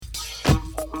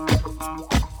I'm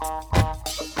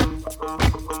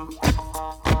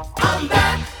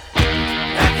back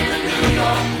in the New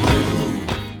York groove.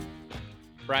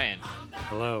 Brian,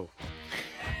 Hello.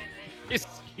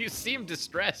 you seem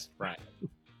distressed, Brian.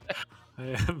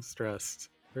 I am stressed.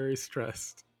 Very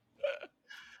stressed.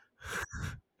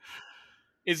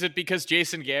 Is it because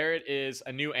Jason Garrett is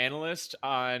a new analyst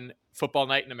on Football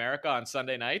Night in America on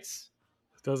Sunday nights?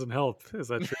 Doesn't help. Is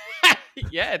that true?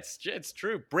 Yeah, it's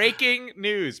true. Breaking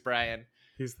news, Brian.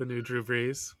 He's the new Drew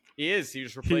Brees. He is. He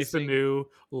was He's the replacing. new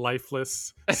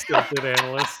lifeless, stilted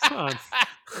analyst on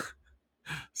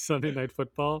Sunday Night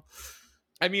Football.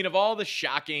 I mean, of all the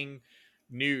shocking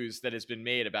news that has been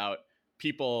made about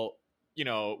people,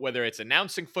 whether it's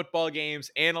announcing football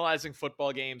games, analyzing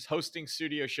football games, hosting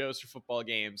studio shows for football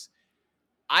games,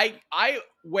 I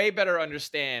way better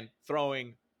understand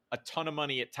throwing a ton of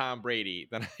money at Tom Brady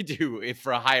than I do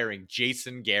for hiring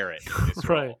Jason Garrett in this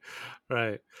role.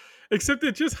 Right. Except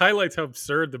it just highlights how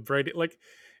absurd the Brady,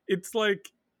 it's like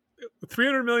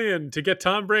 $300 million to get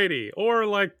Tom Brady, or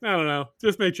I don't know,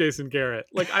 just make Jason Garrett.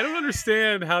 I don't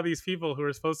understand how these people who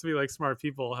are supposed to be smart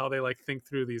people, how they think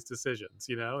through these decisions.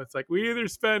 It's like, we either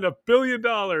spend $1 billion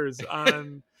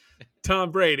on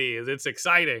Tom Brady, it's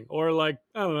exciting, or I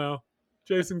don't know,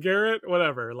 Jason Garrett,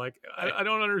 whatever. I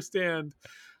don't understand.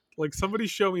 Somebody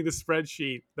show me the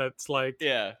spreadsheet that's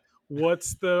Yeah.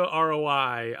 what's the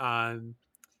ROI on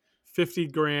 50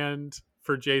 grand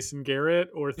for Jason Garrett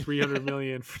or 300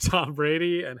 million for Tom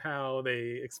Brady, and how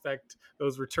they expect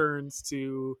those returns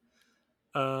to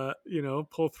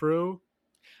pull through.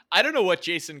 I don't know what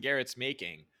Jason Garrett's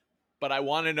making, but I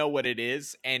want to know what it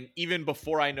is. And even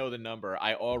before I know the number,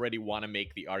 I already want to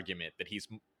make the argument that he's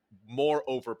more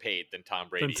overpaid than Tom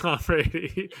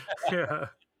Brady. Yeah.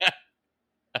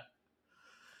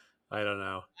 I don't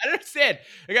know. I don't understand.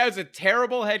 The guy was a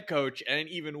terrible head coach and an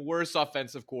even worse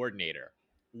offensive coordinator.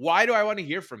 Why do I want to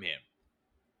hear from him?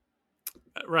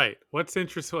 Right. What's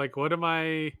interesting? What am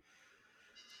I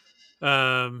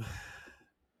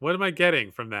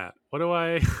getting from that? What do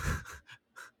I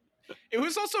It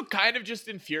was also kind of just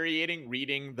infuriating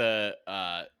reading the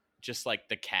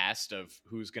the cast of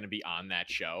who's going to be on that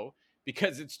show,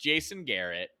 because it's Jason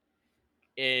Garrett,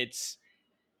 it's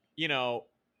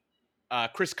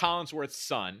Chris Collinsworth's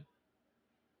son,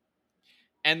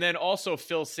 and then also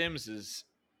Phil Sims's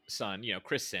son,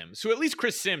 Chris Sims. So at least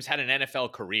Chris Sims had an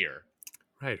NFL career.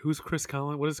 Right. Who's Chris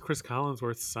Collins? What is Chris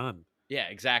Collinsworth's son? Yeah,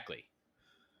 exactly.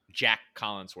 Jack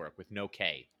Collinsworth with no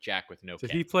K. Jack with no K.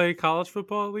 Did he play college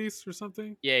football at least or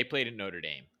something? Yeah, he played at Notre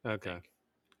Dame. Okay.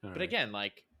 But again,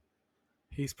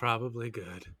 he's probably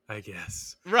good, I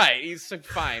guess. Right. He's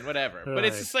fine, whatever. Right. But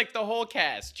it's just the whole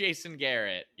cast. Jason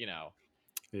Garrett,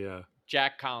 Yeah.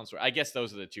 Jack Collinsworth. I guess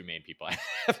those are the two main people I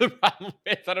have the problem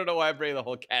with. I don't know why I bring the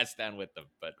whole cast down with them,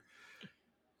 but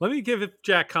let me give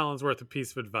Jack Collinsworth a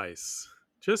piece of advice.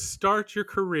 Just start your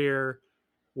career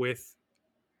with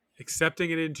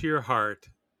accepting it into your heart.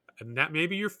 And that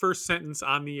maybe your first sentence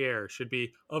on the air should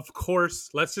be, of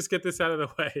course, let's just get this out of the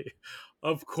way.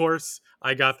 Of course,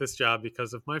 I got this job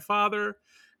because of my father.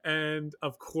 And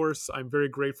of course, I'm very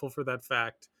grateful for that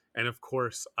fact. And of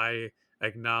course, I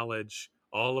acknowledge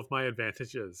all of my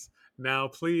advantages. Now,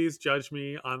 please judge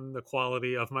me on the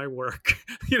quality of my work.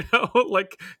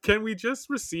 Can we just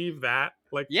receive that?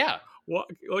 Yeah.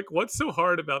 What's so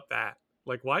hard about that?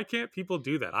 Why can't people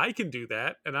do that? I can do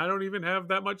that, and I don't even have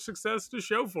that much success to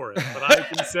show for it. But I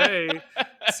can say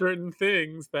certain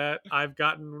things that I've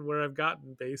gotten where I've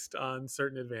gotten based on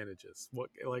certain advantages.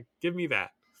 Give me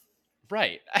that.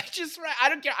 Right. I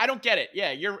don't get it.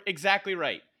 Yeah, you're exactly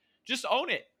right. Just own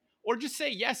it. Or just say,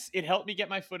 yes, it helped me get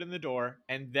my foot in the door,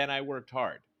 and then I worked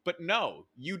hard. But no,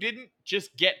 you didn't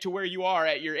just get to where you are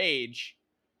at your age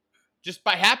just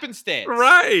by happenstance.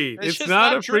 Right. It's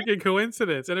not a freaking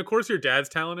coincidence. And of course, your dad's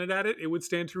talented at it. It would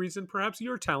stand to reason perhaps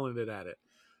you're talented at it.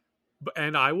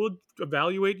 And I will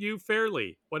evaluate you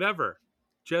fairly. Whatever.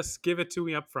 Just give it to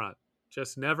me up front.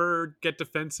 Just never get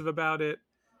defensive about it.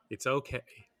 It's okay.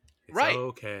 It's right.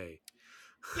 Okay.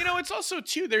 It's also,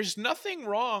 too, there's nothing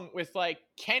wrong with,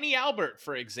 Kenny Albert,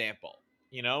 for example.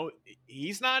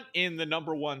 He's not in the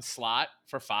number one slot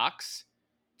for Fox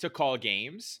to call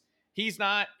games. He's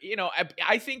not,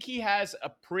 I think he has a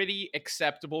pretty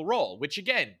acceptable role, which,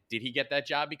 again, did he get that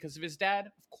job because of his dad?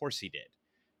 Of course he did.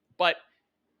 But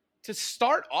to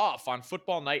start off on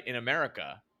Football Night in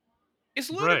America is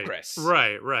ludicrous.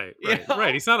 Right. Right.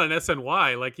 He's not on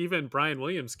SNY. Even Brian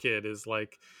Williams' kid is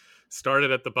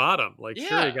started at the bottom.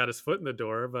 Sure, he got his foot in the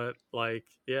door, but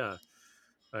yeah,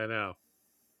 I know.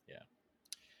 Yeah.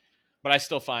 But I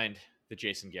still find the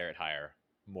Jason Garrett hire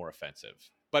more offensive.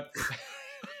 But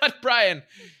Brian,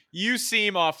 You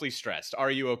seem awfully stressed.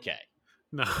 Are you okay?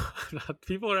 No,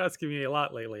 people are asking me a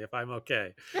lot lately if I'm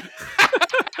okay.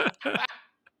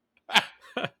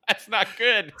 That's not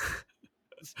good.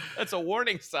 That's a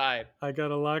warning sign. I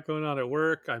got a lot going on at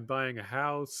work. I'm buying a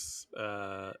house.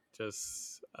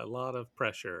 Just a lot of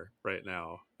pressure right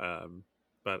now.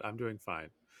 But I'm doing fine.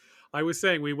 I was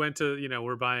saying we went to,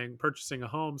 we're purchasing a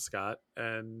home, Scott,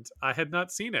 and I had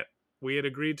not seen it. We had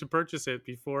agreed to purchase it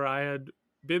before I had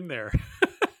been there.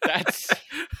 That's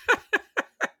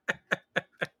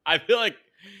I feel like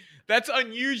that's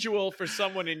unusual for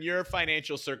someone in your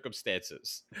financial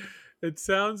circumstances. It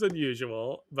sounds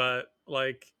unusual, but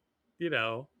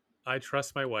I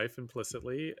trust my wife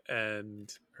implicitly,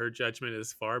 and her judgment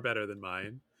is far better than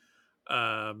mine.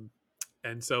 Um,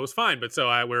 and so it was fine. But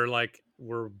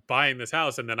we're buying this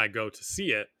house, and then I go to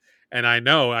see it, and I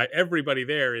know everybody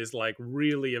there is like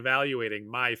really evaluating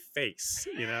my face,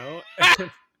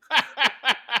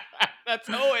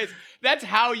 That's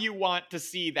how you want to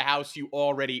see the house you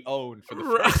already own for the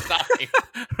Right. first time.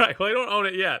 Right. Well, I don't own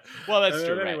it yet. Well, that's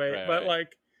true. Anyway, Right, but right.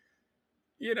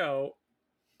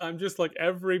 I'm just like,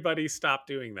 everybody stop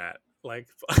doing that. Like,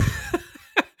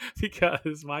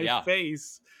 because my Yeah.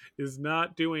 face is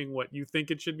not doing what you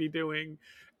think it should be doing.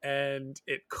 And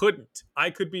it couldn't. I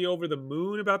could be over the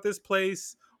moon about this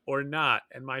place or not.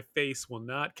 And my face will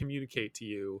not communicate to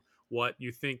you what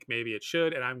you think maybe it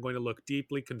should. And I'm going to look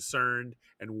deeply concerned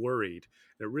and worried.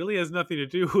 It really has nothing to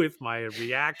do with my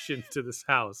reaction to this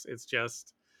house. It's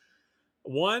just,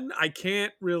 one, I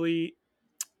can't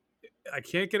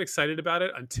get excited about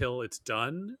it until it's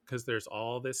done, because there's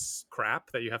all this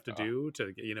crap that you have to do to,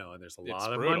 and there's a It's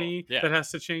lot of brutal. money Yeah. that has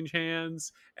to change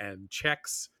hands, and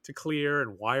checks to clear,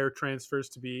 and wire transfers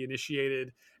to be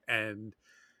initiated, and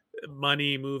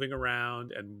money moving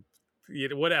around, and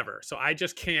whatever. So I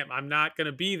just can't. I'm not going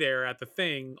to be there at the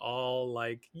thing all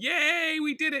like, yay,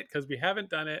 we did it, because we haven't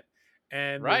done it,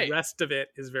 and Right. the rest of it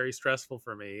is very stressful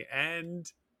for me, and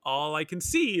all I can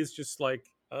see is just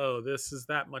like, oh, this is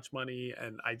that much money,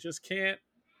 and I just can't.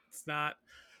 It's not.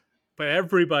 But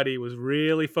everybody was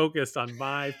really focused on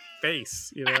my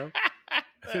face,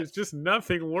 There's just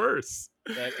nothing worse.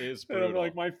 That is And I'm brutal.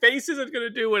 like, my face isn't going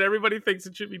to do what everybody thinks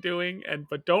it should be doing,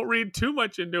 but don't read too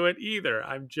much into it either.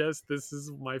 This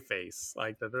is my face.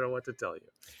 Like, I don't know what to tell you.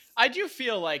 I do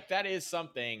feel like that is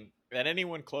something that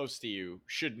anyone close to you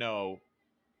should know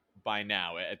by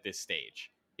now at this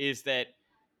stage, is that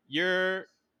your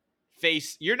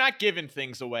face, you're not giving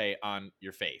things away on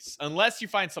your face unless you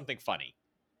find something funny,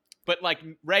 but like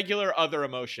regular other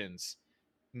emotions,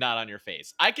 not on your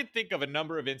face. I could think of a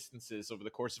number of instances over the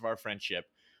course of our friendship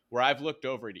where I've looked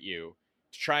over at you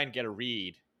to try and get a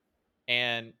read,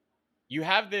 and you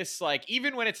have this, like,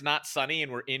 even when it's not sunny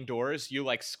and we're indoors, you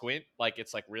like squint like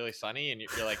it's like really sunny, and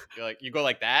you're like you go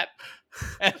like that.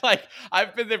 And like,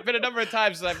 there've been a number of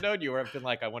times that I've known you where I've been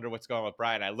like, I wonder what's going on with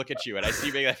Brian. I look at you and I see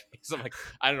you make that face. I'm like,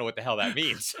 I don't know what the hell that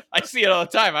means. I see it all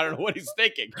the time. I don't know what he's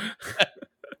thinking.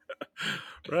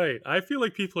 Right. I feel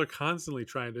like people are constantly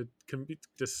trying to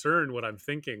discern what I'm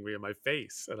thinking via my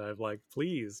face, and I'm like,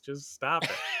 please just stop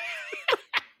it.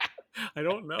 I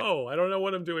don't know. I don't know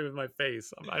what I'm doing with my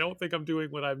face. I don't think I'm doing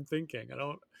what I'm thinking.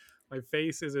 My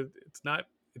face isn't,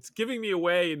 it's giving me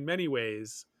away in many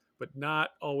ways, but not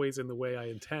always in the way I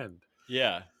intend.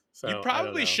 Yeah. So You I don't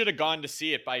probably know. should have gone to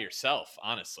see it by yourself,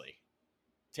 honestly.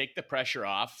 Take the pressure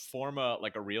off, form a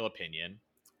real opinion,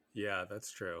 Yeah,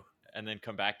 that's true. and then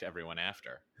come back to everyone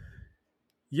after.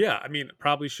 Yeah, I mean,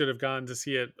 probably should have gone to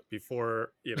see it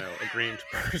before, agreeing to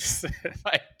purchase it.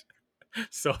 Right.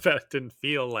 So that it didn't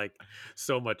feel like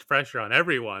so much pressure on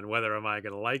everyone, whether am I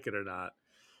going to like it or not.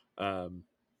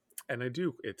 And I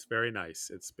do. It's very nice.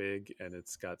 It's big, and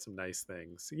it's got some nice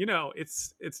things.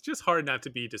 It's just hard not to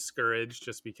be discouraged,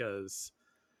 just because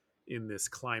in this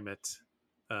climate.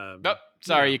 Nope.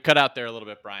 Sorry, you cut out there a little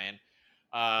bit, Brian.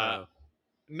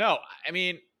 No, I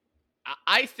mean,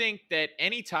 I think that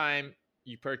anytime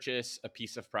you purchase a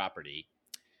piece of property,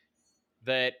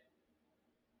 that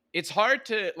it's hard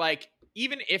to, like,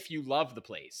 even if you love the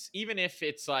place, even if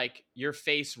it's like your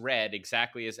face read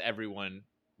exactly as everyone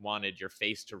wanted your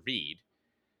face to read,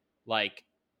 like,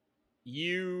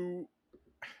 you're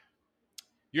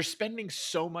spending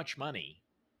so much money,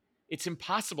 it's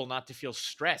impossible not to feel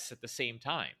stress at the same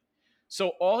time. So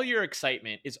all your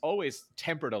excitement is always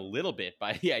tempered a little bit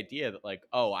by the idea that, like,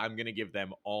 oh, I'm going to give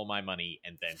them all my money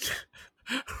and then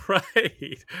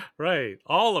Right.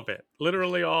 All of it,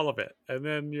 literally all of it. And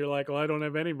then you're like, well, I don't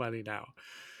have any money now.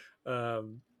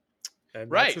 And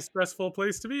Right. that's a stressful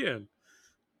place to be in.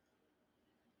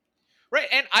 Right.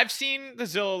 And I've seen the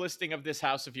Zillow listing of this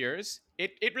house of yours.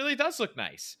 It really does look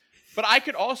nice. But I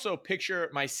could also picture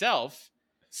myself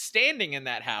standing in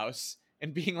that house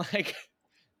and being like,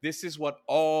 this is what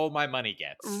all my money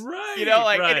gets. You know, Right,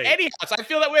 like in right, any house. I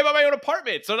feel that way about my own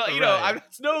apartment. So, you know, right.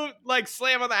 it's no like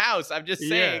slam on the house. I'm just Yeah,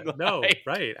 saying, no, like,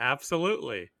 right,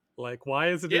 absolutely. Like, why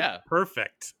isn't it yeah,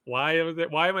 perfect? Why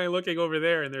am I looking over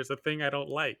there and there's a thing I don't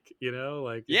like? You know,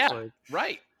 like it's yeah, like,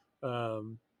 right.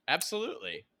 um,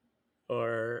 Absolutely.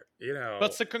 or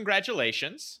But so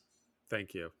congratulations.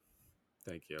 thank you,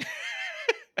 thank you.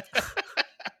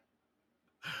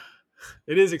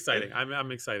 It is exciting.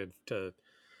 I'm excited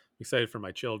for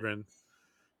my children,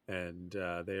 and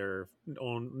they're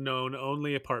known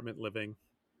only apartment living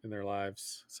in their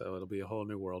lives, so it'll be a whole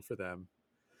new world for them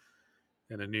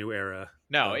and a new era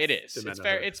No, of it is.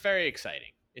 Dementor. It's very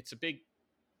exciting. It's a big,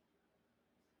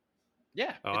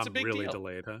 yeah, Oh, it's a I'm big really deal.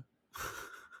 delayed, huh?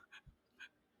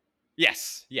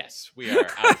 Yes, yes, we are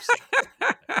out of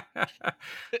sync.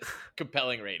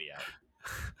 Compelling radio.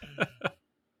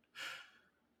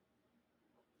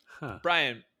 Huh.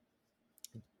 Brian,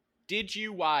 did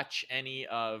you watch any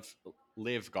of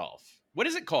Live Golf? What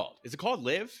is it called? Is it called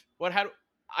Live? What? How?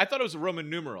 I thought it was a Roman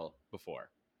numeral before.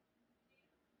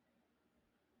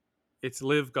 It's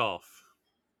Live Golf.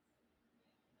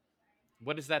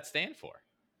 What does that stand for?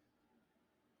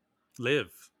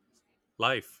 Live.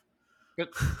 Life.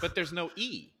 But there's no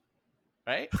E,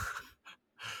 right?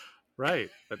 Right.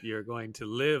 But you're going to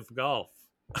live golf.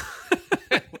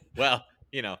 Well,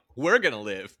 you know, we're gonna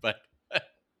live, but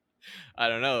I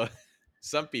don't know.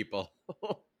 Some people. You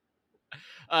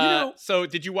know, So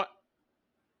did you watch?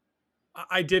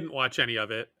 I didn't watch any of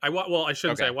it. Well, I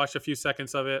shouldn't say. I Okay. watched a few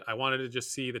seconds of it. I wanted to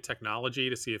just see the technology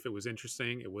to see if it was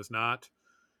interesting. It was not.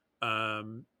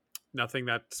 Um, Nothing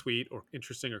that sweet or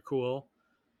interesting or cool.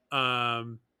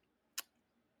 Um,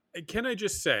 can I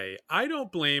just say, I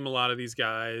don't blame a lot of these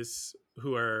guys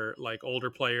who are like older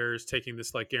players taking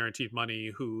this like guaranteed money.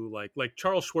 Who like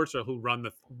Charles Schwartzel, who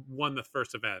won the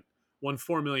first event, won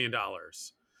 $4 million.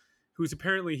 Who's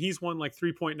apparently he's won like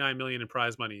 3.9 million in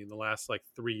prize money in the last like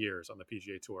 3 years on the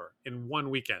PGA Tour. In one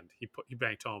weekend, he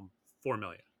banked home 4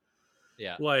 million.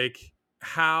 Yeah. Like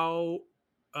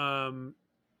um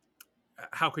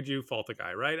how could you fault the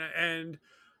guy, right? And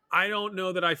I don't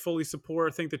know that I fully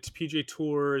support. I think the PGA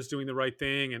Tour is doing the right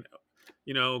thing, and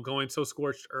going so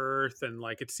scorched earth, and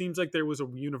like it seems like there was a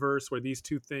universe where these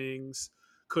two things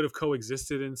could have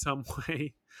coexisted in some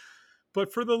way.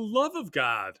 But for the love of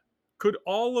God, could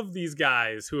all of these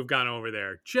guys who have gone over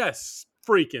there just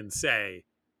freaking say,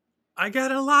 I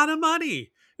got a lot of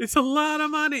money. It's a lot of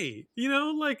money.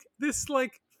 Like this,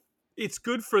 like it's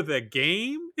good for the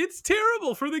game. It's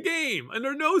terrible for the game.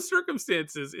 Under no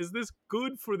circumstances is this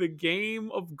good for the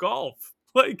game of golf.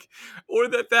 Like, or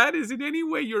that is in any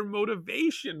way your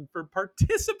motivation for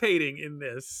participating in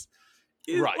this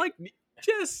is Right. like,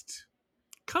 just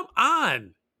come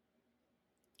on.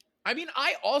 I mean,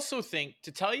 I also think,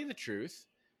 to tell you the truth,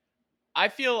 I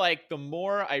feel like the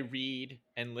more I read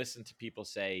and listen to people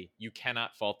say you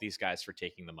cannot fault these guys for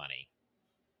taking the money,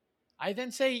 I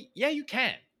then say, yeah, you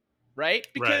can, right? Right,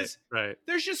 Because right.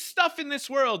 there's just stuff in this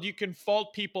world you can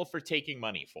fault people for taking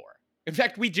money for. In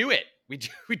fact, we do it.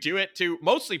 We do it to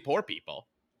mostly poor people.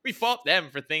 We fault them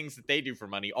for things that they do for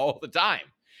money all the time.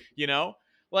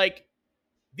 Like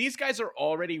these guys are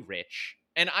already rich.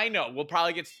 And I know we'll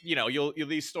probably get, you'll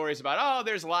these stories about, oh,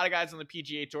 there's a lot of guys on the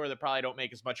PGA Tour that probably don't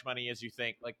make as much money as you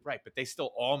think. Like, right, but they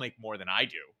still all make more than I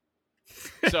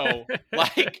do. So,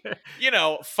 like,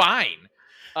 fine.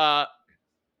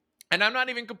 And I'm not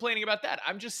even complaining about that.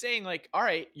 I'm just saying, like, all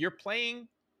right, you're playing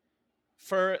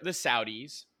for the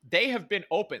Saudis. They have been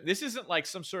open. This isn't like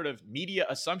some sort of media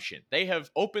assumption. They have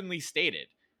openly stated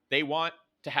they want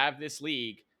to have this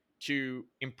league to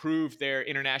improve their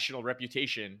international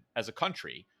reputation as a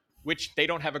country, which they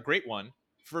don't have a great one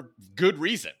for good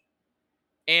reason.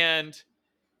 And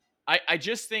I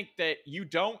just think that you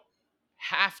don't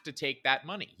have to take that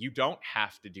money. You don't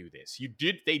have to do this.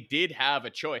 They did have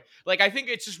a choice. Like, I think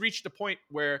it's just reached a point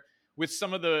where with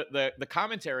some of the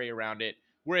commentary around it,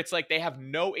 where it's like they have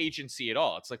no agency at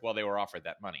all. It's like, well, they were offered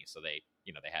that money, so they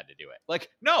had to do it. Like,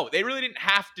 no, they really didn't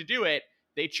have to do it.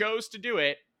 They chose to do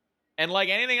it. And like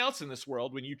anything else in this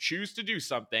world, when you choose to do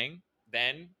something,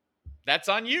 then that's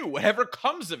on you. Whatever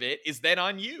comes of it is then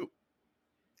on you.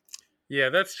 Yeah,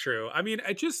 that's true. I mean,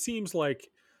 it just seems like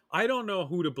I don't know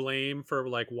who to blame for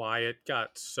like why it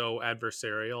got so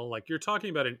adversarial. Like you're talking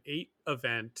about an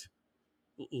 8-event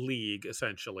league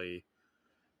essentially,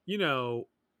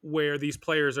 where these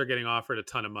players are getting offered a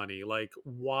ton of money. Like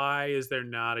why is there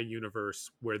not a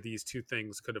universe where these two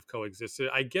things could have coexisted?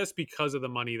 I guess because of the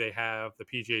money they have, the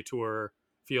PGA Tour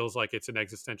feels like it's an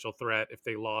existential threat if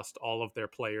they lost all of their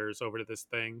players over to this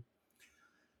thing.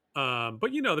 But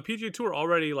the PGA Tour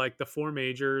already, like the four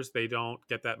majors, they don't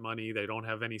get that money. They don't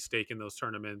have any stake in those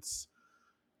tournaments.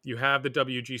 You have the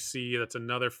WGC, that's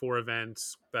another four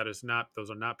events. Those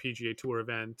are not PGA Tour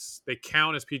events. They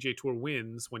count as PGA Tour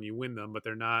wins when you win them, but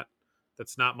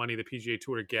that's not money the PGA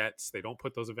Tour gets. They don't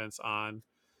put those events on.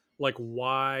 Like,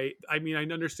 why? I mean, I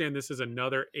understand this is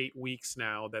another 8 weeks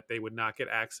now that they would not get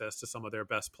access to some of their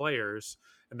best players,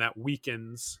 and that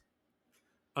weakens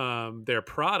their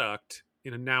product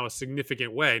in a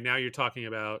significant way. Now you're talking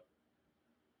about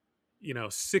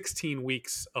 16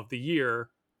 weeks of the year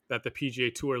that the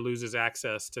PGA Tour loses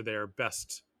access to their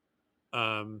best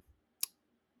their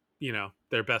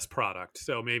best product.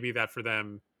 So maybe that for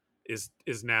them is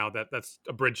now that's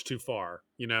a bridge too far.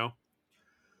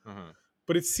 Uh-huh.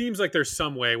 But it seems like there's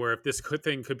some way where if this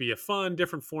thing could be a fun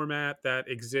different format that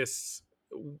exists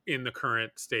in the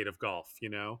current state of golf.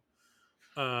 I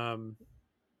don't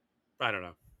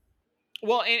know.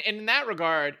 Well, and in that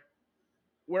regard,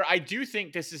 where I do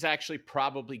think this is actually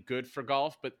probably good for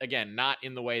golf, but again, not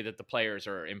in the way that the players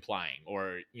are implying,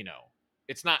 or,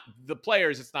 it's not the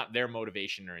players, it's not their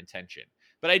motivation or intention.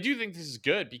 But I do think this is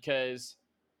good because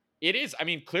it is, I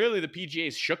mean, clearly the PGA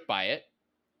is shook by it,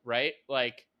 right?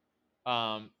 Like,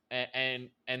 and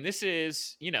this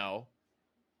is, I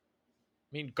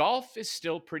mean, golf is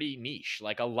still pretty niche.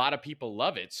 Like, a lot of people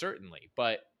love it, certainly,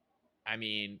 but I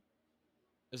mean,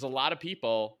 there's a lot of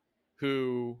people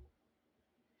who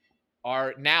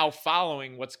are now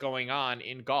following what's going on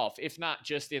in golf, if not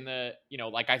just in the,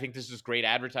 like, I think this is great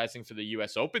advertising for the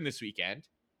US Open this weekend.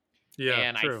 Yeah,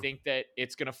 and true. I think that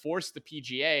it's going to force the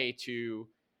PGA to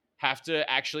have to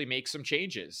actually make some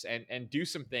changes and do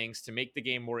some things to make the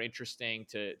game more interesting,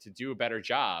 to do a better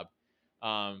job.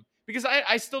 Because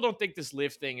I still don't think this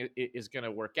live thing is going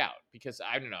to work out, because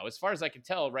I don't know, as far as I can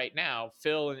tell right now,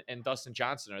 Phil and Dustin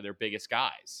Johnson are their biggest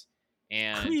guys.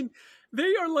 And I mean,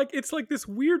 they are like, it's like this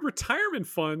weird retirement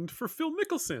fund for Phil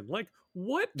Mickelson. Like,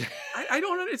 what? I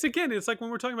don't know. It's like when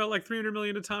we're talking about like $300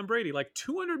 million to Tom Brady, like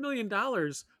 $200 million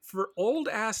for old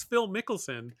ass Phil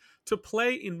Mickelson to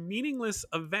play in meaningless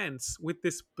events with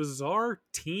this bizarre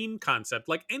team concept.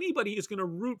 Like, anybody is going to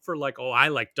root for, like, oh, I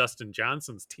like Dustin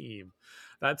Johnson's team.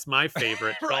 That's my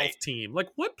favorite Right. golf team. Like,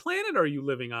 what planet are you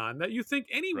living on that you think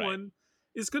anyone Right.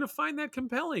 is going to find that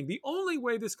compelling? The only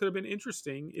way this could have been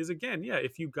interesting is, again,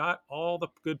 if you got all the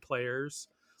good players.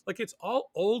 Like, it's all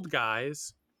old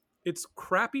guys. It's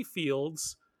crappy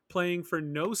fields playing for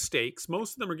no stakes.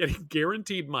 Most of them are getting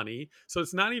guaranteed money, so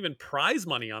it's not even prize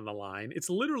money on the line.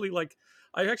 It's literally like,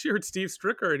 I actually heard Steve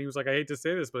Stricker, and he was like, I hate to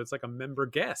say this, but it's like a member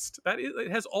guest. It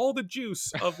has all the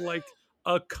juice of like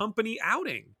a company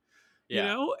outing,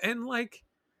 Yeah. And like,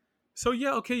 so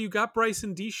okay, you got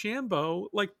Bryson DeChambeau.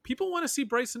 Like, people want to see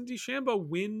Bryson DeChambeau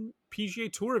win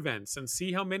PGA Tour events and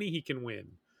see how many he can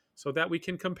win, so that we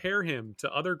can compare him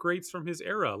to other greats from his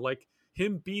era, like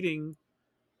him beating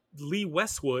Lee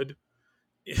Westwood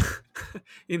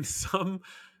in some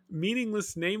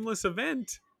meaningless, nameless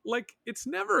event. Like, it's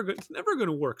never going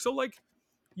to work. So like,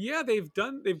 they've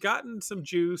gotten some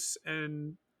juice,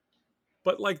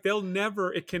 but like,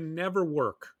 it can never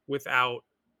work without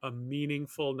a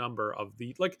meaningful number of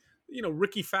the, like,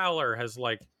 Ricky Fowler has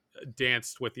like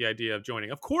danced with the idea of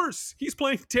joining. Of course, he's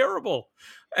playing terrible,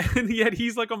 and yet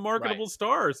he's like a marketable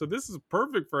star. So this is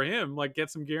perfect for him. Like,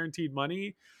 get some guaranteed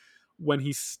money when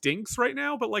he stinks right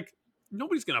now. But like,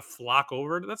 nobody's gonna flock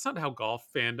over. That's not how golf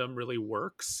fandom really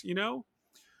works,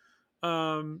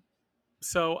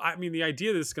 So I mean, the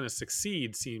idea that it's going to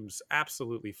succeed seems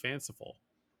absolutely fanciful.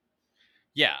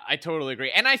 Yeah, I totally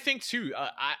agree. And I think too,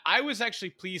 I was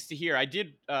actually pleased to hear, I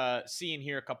did see and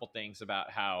hear a couple things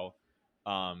about how,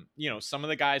 some of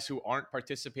the guys who aren't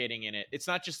participating in it, it's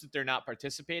not just that they're not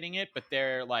participating in it, but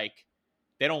they're like,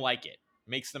 they don't like it. It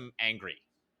makes them angry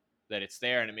that it's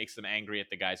there, and it makes them angry at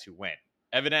the guys who went.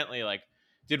 Evidently, like,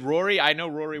 did Rory, I know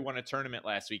Rory won a tournament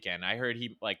last weekend. I heard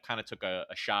he like kind of took a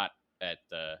shot at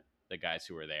the guys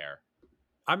who were there.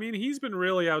 I mean, he's been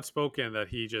really outspoken that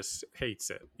he just hates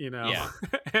it, Yeah.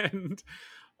 and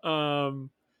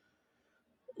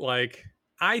like,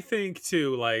 I think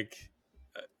too, like,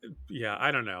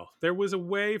 I don't know. There was a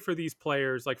way for these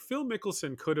players, like Phil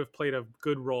Mickelson could have played a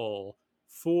good role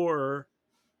for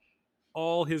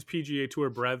all his PGA Tour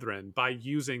brethren by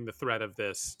using the threat of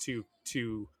this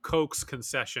to coax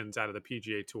concessions out of the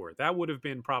PGA Tour. That would have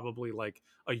been probably like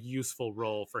a useful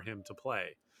role for him to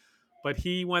play. But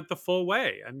he went the full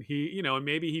way, and he, and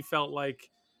maybe he felt like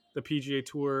the PGA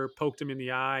Tour poked him in the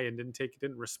eye and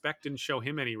didn't show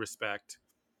him any respect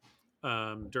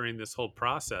during this whole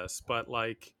process. But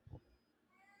like,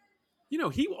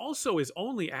 he also is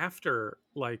only after,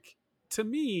 like, to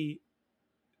me,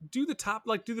 do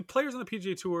the players on the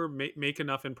PGA Tour make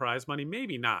enough in prize money?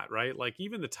 Maybe not, right? Like,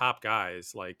 even the top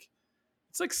guys, like,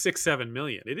 it's like 6-7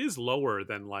 million. It is lower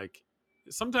than, like,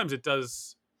 sometimes it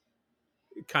does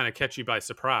kind of catch you by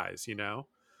surprise,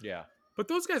 Yeah. but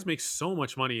those guys make so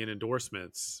much money in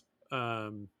endorsements.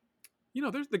 um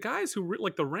there's the guys who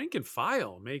like the rank and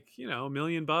file make $1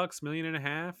 million, $1.5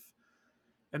 million,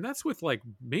 and that's with like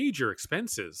major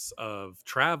expenses of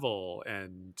travel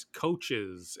and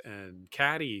coaches and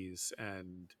caddies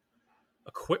and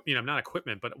equipment, not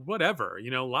equipment, but whatever,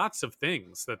 lots of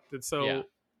things Yeah. so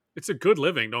it's a good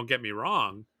living, don't get me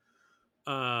wrong.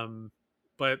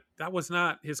 But that was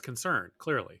not his concern,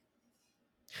 clearly.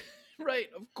 Right.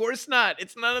 Of course not.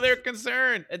 It's none of their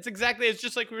concern. It's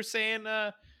just like we were saying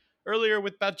earlier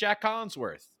about Jack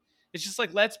Collinsworth. It's just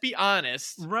like, let's be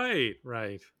honest Right.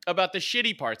 about the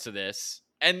shitty parts of this,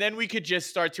 and then we could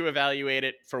just start to evaluate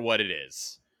it for what it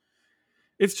is.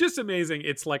 It's just amazing.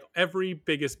 It's like every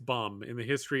biggest bum in the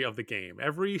history of the game.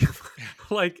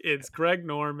 Like, it's Greg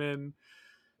Norman,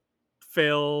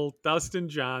 Phil, Dustin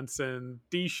Johnson,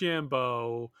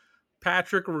 DeChambeau,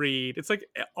 Patrick Reed. It's like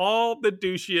all the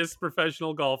douchiest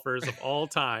professional golfers of all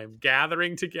time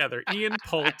gathering together. Ian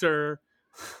Poulter,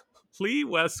 Lee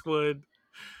Westwood,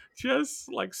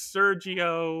 just like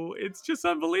Sergio. It's just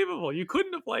unbelievable. You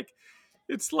couldn't have, like,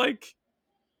 it's like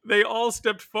they all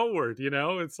stepped forward,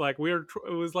 It's like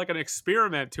it was like an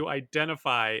experiment to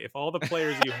identify if all the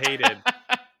players you hated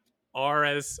are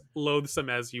as loathsome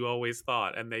as you always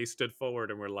thought, and they stood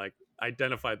forward and were like,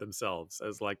 identified themselves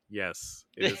as like, yes,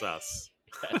 it is us.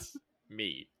 That's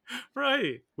me.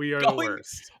 Right. We are the Going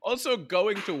worst. Also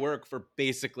going to work for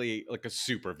basically like a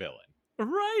super villain.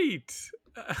 Right.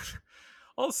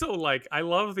 Also, like, I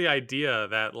love the idea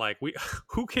that, like,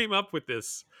 who came up with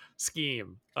this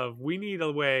scheme of, we need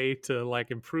a way to, like,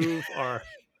 improve our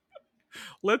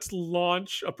let's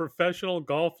launch a professional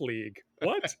golf league.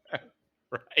 What?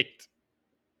 Right.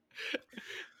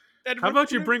 How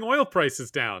about you bring oil prices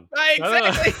down?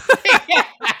 Exactly.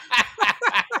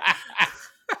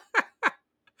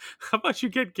 How about you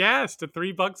get gas to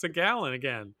 $3 a gallon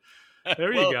again?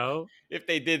 There you go. If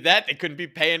they did that, they couldn't be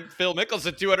paying Phil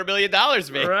Mickelson $200 million,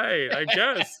 man. Right, I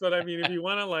guess. But I mean, if you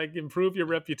want to, like, improve your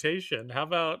reputation, how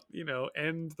about,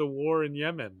 end the war in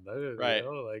Yemen? Right.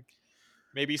 Like,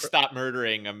 maybe stop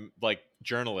murdering like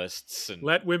journalists and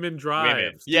let women drive.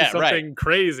 women. Do something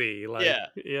crazy. Like,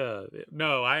 yeah.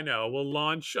 No, I know. We'll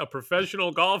launch a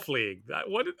professional golf league.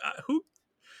 Who?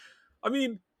 I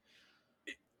mean,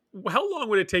 how long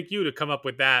would it take you to come up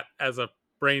with that as a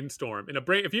brainstorm?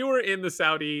 If you were in the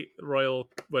Saudi royal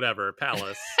whatever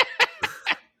palace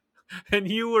and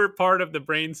you were part of the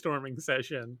brainstorming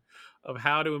session of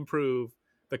how to improve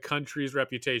the country's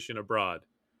reputation abroad,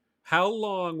 how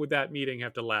long would that meeting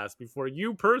have to last before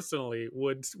you personally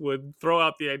would throw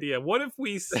out the idea, what if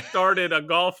we started a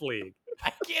golf league?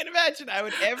 I can't imagine I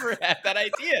would ever have that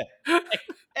idea. Like,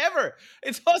 ever.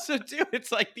 It's also, too,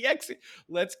 it's like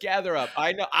let's gather up.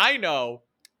 I know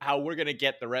how we're going to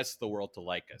get the rest of the world to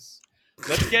like us.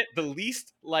 Let's get the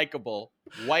least likable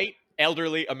white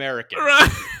elderly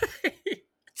Americans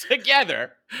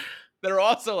together that are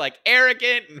also, like,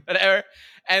 arrogant and whatever,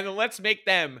 and let's make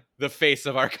them the face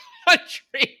of our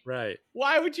country. Right.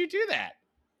 Why would you do that?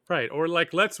 Right. Or,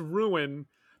 like, let's ruin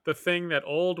the thing that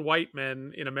old white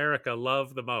men in America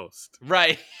love the most.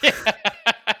 Right. The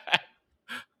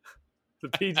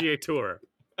PGA Tour.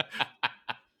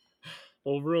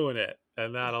 We'll ruin it,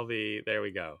 and that'll be, there we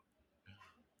go.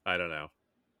 I don't know.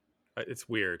 It's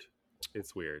weird.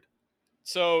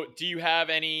 So, do you have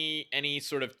any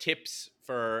sort of tips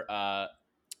for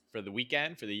the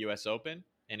weekend for the U.S. Open?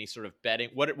 Any sort of betting?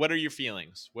 What are your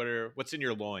feelings? What's in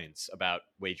your loins about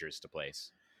wagers to place?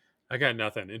 I got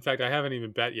nothing. In fact, I haven't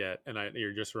even bet yet, and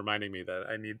you're just reminding me that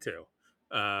I need to.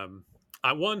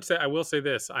 I will say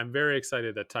this: I'm very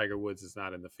excited that Tiger Woods is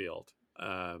not in the field.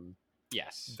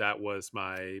 Yes, that was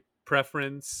my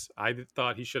preference. I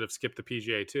thought he should have skipped the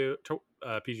PGA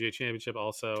PGA Championship.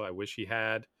 Also, I wish he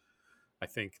had. I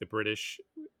think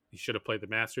he should have played the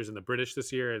Masters and the British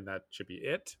this year, and that should be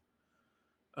it.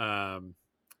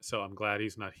 So I'm glad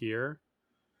he's not here.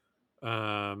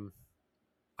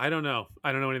 I don't know.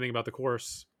 I don't know anything about the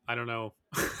course. I don't know.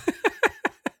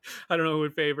 I don't know who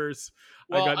it favors.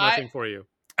 Well, I got nothing for you.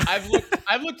 I've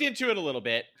looked into it a little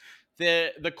bit.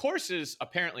 The course is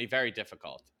apparently very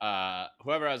difficult.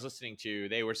 Whoever I was listening to,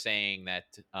 they were saying that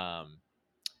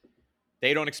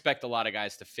they don't expect a lot of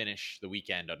guys to finish the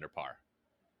weekend under par.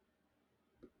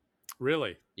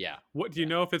 Really? Yeah. What do you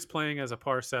know if it's playing as a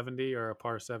par 70 or a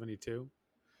par 72?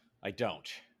 I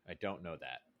don't. I don't know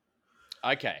that.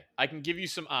 Okay, I can give you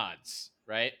some odds,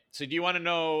 right? So do you want to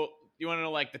know? Do you want to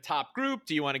know like the top group?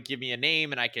 Do you want to give me a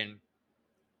name and I can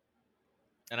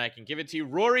give it to you?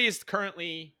 Rory is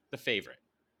currently the favorite.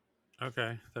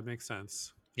 Okay, that makes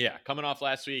sense. Yeah, coming off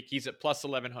last week, he's at plus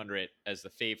 1100 as the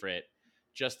favorite.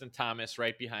 Justin Thomas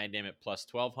right behind him at plus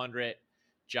 1200.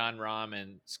 John Rahm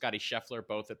and Scotty Scheffler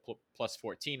both at plus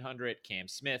 1400. Cam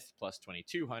Smith plus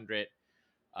 2200.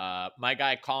 My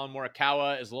guy Colin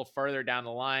Morikawa is a little further down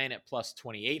the line at plus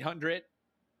 2800.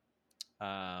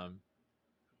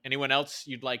 Anyone else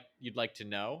you'd like to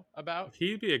know about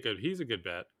He's a good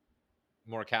bet.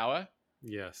 Morikawa?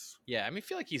 Yes. Yeah, I mean, I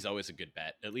feel like he's always a good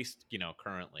bet, at least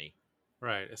currently.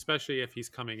 Right, especially if he's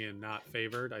coming in not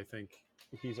favored. I think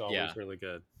he's always really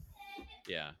good.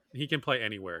 Yeah. He can play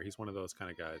anywhere. He's one of those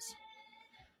kind of guys.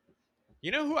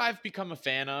 You know who I've become a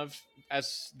fan of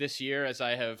as this year, as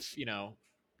I have,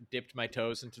 dipped my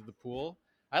toes into the pool?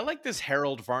 I like this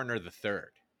Harold Varner III.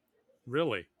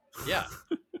 Really? Yeah.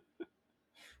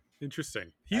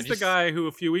 Interesting. He's the guy who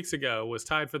a few weeks ago was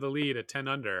tied for the lead at 10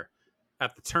 under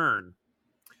at the turn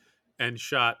and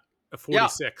shot a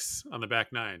 46 on the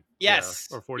back nine. Yes.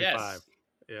 Or 45. Yes.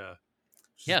 Yeah.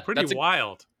 Yeah. Pretty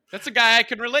wild. That's a guy I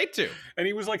can relate to. And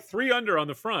he was like 3 under on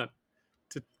the front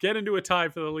to get into a tie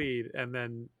for the lead. And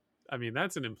then, I mean,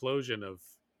 that's an implosion of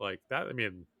like that. I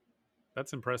mean,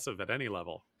 that's impressive at any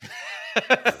level.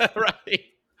 Right.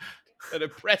 An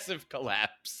impressive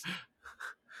collapse.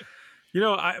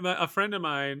 A friend of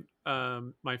mine,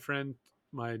 my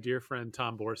dear friend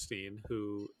Tom Borstein,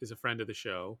 who is a friend of the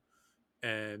show,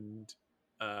 and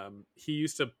he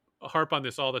used to harp on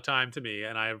this all the time to me,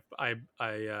 and I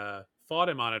fought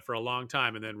him on it for a long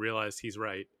time, and then realized he's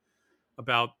right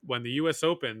about when the U.S.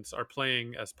 Opens are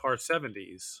playing as par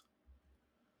 70s.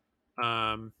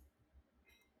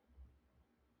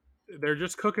 They're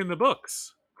just cooking the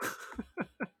books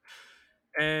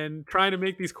and trying to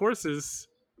make these courses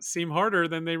seem harder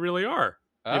than they really are.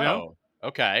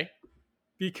 Okay.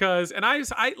 Because, and I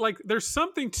like, there's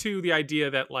something to the idea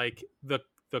that like the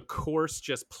course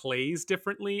just plays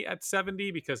differently at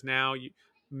 70 because now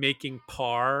making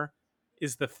par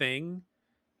is the thing,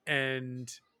 and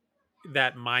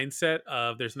that mindset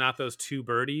of there's not those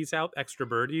extra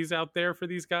birdies out there for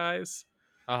these guys.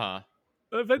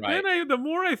 But right. Then the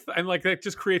more and like that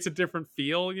just creates a different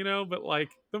feel, but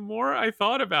like the more I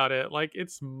thought about it, like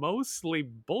it's mostly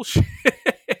bullshit.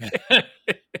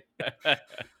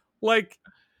 Like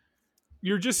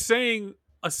you're just saying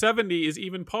a 70 is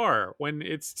even par when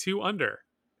it's 2 under,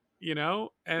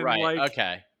 and right. Like,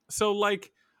 okay. So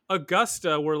like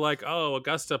Augusta, we're like, oh,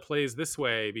 Augusta plays this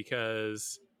way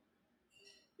because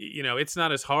it's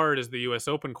not as hard as the US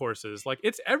Open courses. Like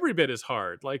it's every bit as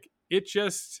hard. Like it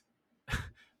just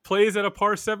plays at a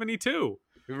par 72.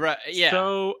 Right. Yeah.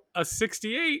 So a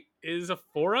 68 is a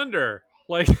 4 under.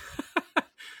 Like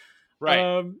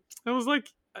right. I was like,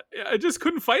 I just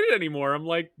couldn't fight it anymore. I'm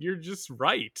like, you're just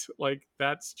right. Like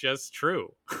that's just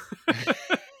true.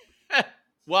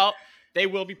 Well, they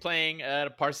will be playing at a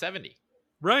par 70.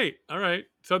 Right. All right.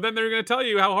 So then they're going to tell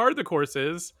you how hard the course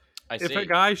is. If a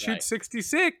guy shoots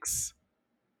 66,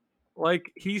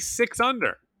 like he's 6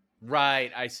 under.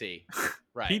 Right. I see.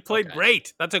 Right. He played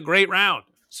great. That's a great round.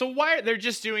 So why they're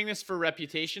just doing this for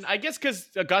reputation? I guess because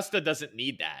Augusta doesn't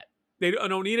need that. They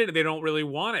don't need it. They don't really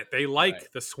want it. They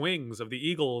like the swings of the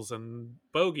eagles and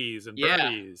bogeys and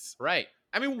birdies. Right.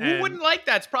 I mean, who wouldn't like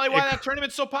that? It's probably why that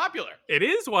tournament's so popular. It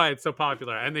is why it's so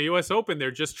popular. And the U.S. Open, they're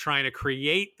just trying to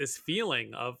create this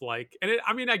feeling of like, and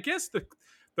I guess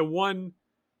the one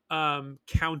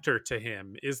counter to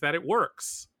him is that it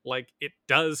works. Like it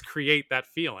does create that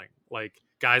feeling. Like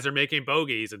guys are making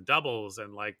bogeys and doubles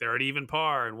and like they're at even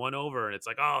par and 1 over. And it's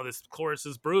like, oh, this course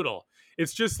is brutal.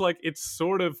 It's just like, it's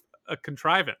sort of a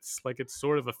contrivance. Like it's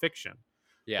sort of a fiction.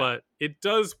 Yeah. But it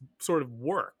does sort of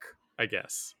work, I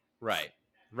guess. Right.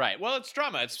 Well, it's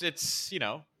drama. It's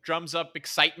drums up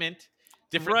excitement,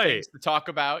 different things to talk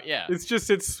about. Yeah.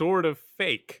 It's sort of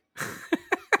fake.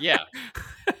 Yeah.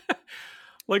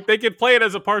 Like they could play it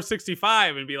as a par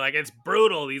 65 and be like, it's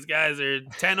brutal. These guys are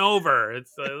 10 over.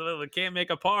 It's they can't make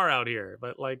a par out here.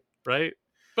 But like, right.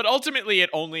 But ultimately, it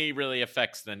only really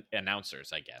affects the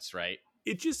announcers, I guess, right?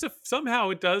 It just somehow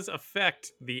it does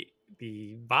affect the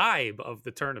vibe of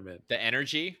the tournament, the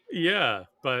energy. Yeah,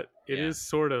 but it is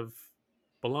sort of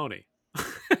baloney.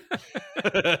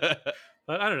 But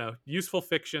I don't know. Useful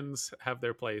fictions have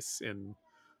their place in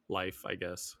life, I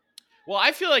guess. Well,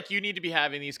 I feel like you need to be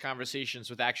having these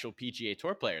conversations with actual PGA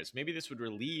Tour players. Maybe this would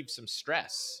relieve some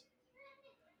stress.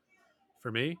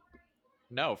 For me?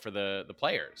 No, for the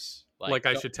players. Like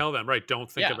I don't- should tell them, right? Don't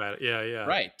think Yeah. about it. Yeah, yeah.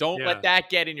 Right. Don't Yeah. let that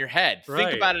get in your head. Think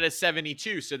Right. about it as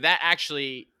 72. So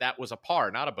that was a par,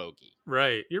 not a bogey.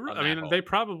 Right. You're right. On I that mean, hole. they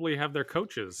probably have their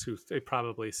coaches who they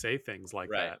probably say things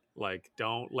like Right. that. Like,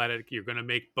 don't let it, you're going to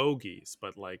make bogeys,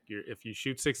 but like, if you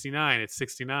shoot 69, it's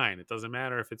 69. It doesn't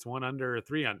matter if it's 1 under or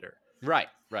 3 under. Right.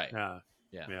 Right. Yeah.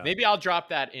 Yeah. Yeah. Maybe I'll drop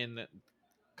that in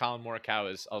Colin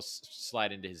Morikawa's. I'll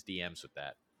slide into his DMs with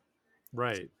that.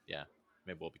 Right. Yeah.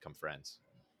 Maybe we'll become friends.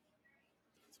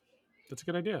 That's a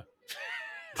good idea.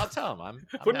 I'll tell him I'm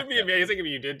Wouldn't it be happy. amazing if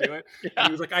you did do it? Yeah. And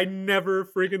he was like, I never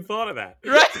freaking thought of that.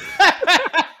 Right.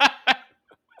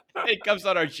 It comes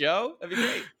on our show. That'd be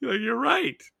great. You're like, you're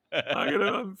right.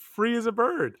 I'm free as a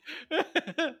bird.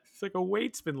 It's like a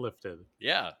weight's been lifted.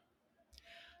 Yeah.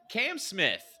 Cam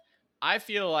Smith, I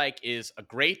feel like, is a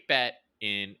great bet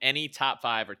in any top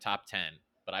 5 or top 10,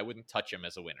 but I wouldn't touch him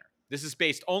as a winner. This is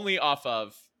based only off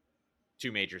of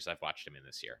 2 majors I've watched him in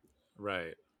this year.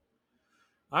 Right.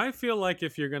 I feel like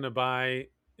if you're going to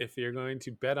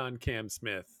bet on Cam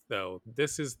Smith, though,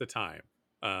 this is the time.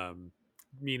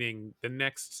 Meaning the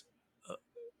next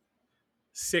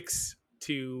 6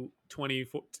 to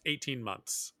 18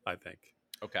 months, I think.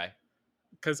 Okay.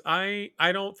 Because I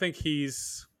don't think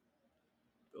he's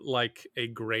like a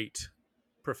great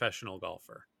professional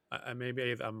golfer.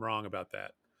 Maybe I'm wrong about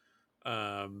that.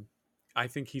 I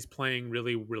think he's playing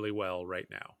really, really well right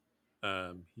now.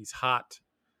 He's hot.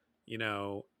 You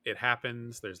know, it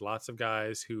happens. There's lots of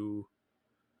guys who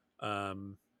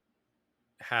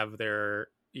have their,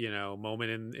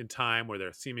 moment in time where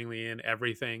they're seemingly in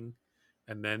everything,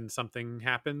 and then something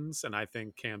happens. And I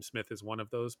think Cam Smith is one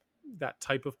of that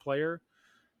type of player.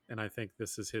 And I think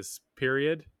this is his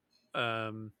period.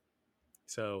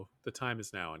 So the time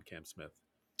is now on Cam Smith.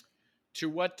 To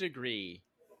what degree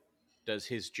does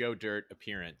his Joe Dirt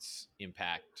appearance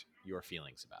impact your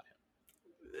feelings about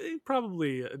him?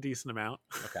 Probably a decent amount.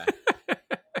 Okay.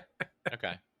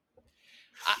 Okay.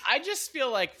 I just feel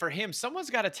like for him, someone's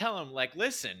got to tell him, like,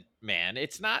 listen, man,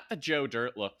 it's not the Joe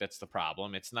Dirt look that's the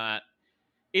problem. It's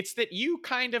that you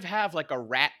kind of have like a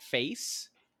rat face,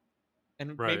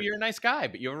 and Right. maybe you're a nice guy,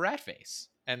 but you have a rat face.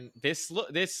 And this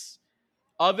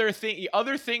other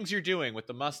things you're doing with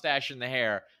the mustache and the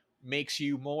hair makes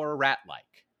you more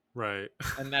rat-like, Right.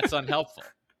 and that's unhelpful.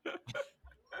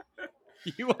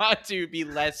 You want to be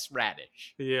less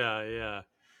radish. Yeah.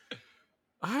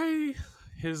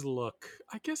 His look,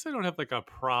 I guess I don't have like a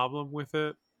problem with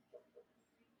it.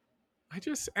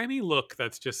 Any look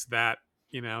that's just that,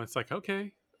 it's like,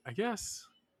 okay, I guess.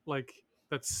 Like,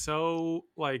 that's so,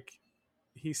 like,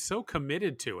 he's so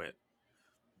committed to it.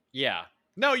 Yeah.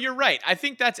 No, you're right. I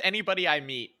think that's anybody I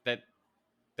meet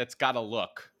that's got a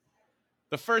look.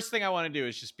 The first thing I want to do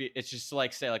is just to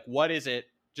like say, like, what is it?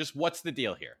 Just what's the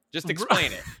deal here? Just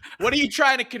explain it. What are you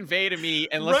trying to convey to me?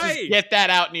 And let's just get that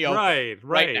out in the open.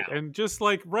 Right. now. And just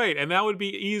like, right. And that would be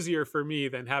easier for me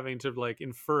than having to like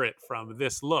infer it from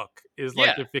this look. Is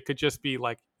like, Yeah. if it could just be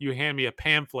like, you hand me a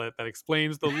pamphlet that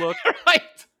explains the look. Right.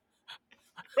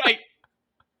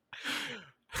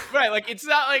 Right, like it's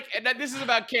not like, and this is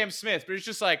about Cam Smith, but it's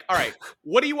just like, all right,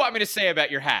 what do you want me to say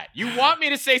about your hat? You want me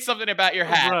to say something about your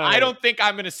hat? Right. I don't think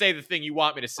I'm going to say the thing you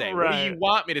want me to say. What do you Right.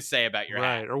 want me to say about your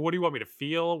hat? Right. Or what do you want me to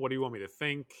feel? What do you want me to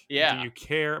think? Yeah. Do you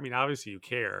care? I mean, obviously you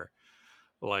care.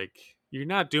 Like, you're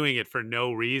not doing it for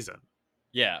no reason.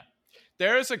 Yeah.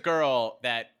 There's a girl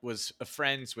that was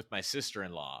friends with my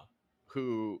sister-in-law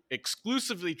who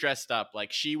exclusively dressed up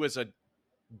like she was a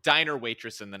diner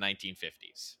waitress in the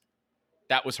 1950s.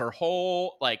 That was her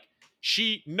whole, like,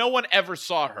 no one ever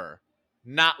saw her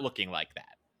not looking like that.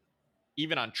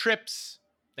 Even on trips,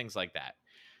 things like that.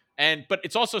 But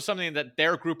it's also something that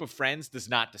their group of friends does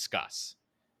not discuss.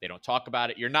 They don't talk about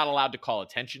it. You're not allowed to call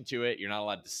attention to it. You're not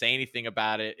allowed to say anything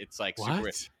about it. It's like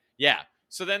super. Yeah.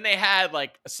 So then they had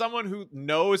like someone who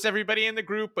knows everybody in the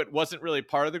group, but wasn't really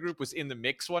part of the group, was in the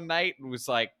mix one night and was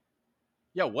like,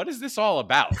 yo, what is this all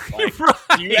about? Like,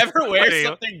 do you ever wear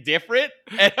something different?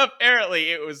 And apparently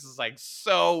it was just like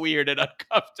so weird and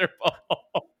uncomfortable.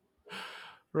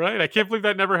 Right. I can't believe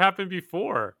that never happened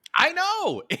before. I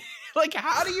know. Like,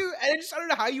 I don't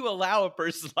know how you allow a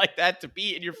person like that to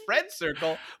be in your friend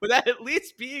circle without at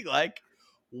least being like,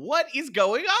 what is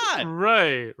going on?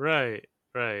 Right.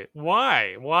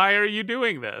 Why are you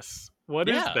doing this? What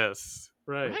is this?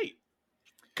 Right.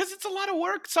 Because it's a lot of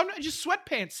work. Sometimes just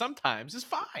sweatpants sometimes is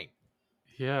fine.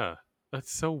 Yeah.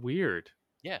 That's so weird.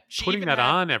 Yeah. Putting that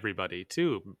on everybody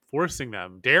too, forcing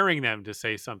them, daring them to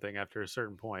say something after a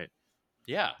certain point.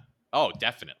 Yeah. Oh,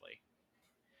 definitely.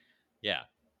 Yeah.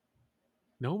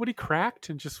 Nobody cracked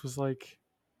and just was like,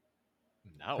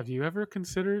 no. Have you ever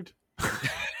considered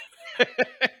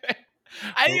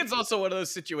I think it's also one of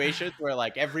those situations where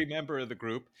like every member of the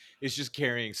group is just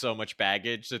carrying so much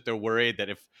baggage that they're worried that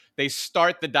if they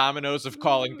start the dominoes of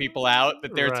calling people out,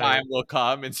 that their Right. time will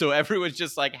come. And so everyone's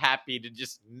just like happy to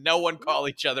just no one call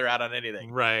each other out on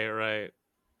anything. Right.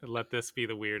 Let this be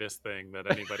the weirdest thing that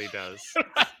anybody does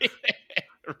Right.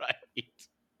 Right.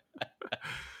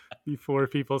 before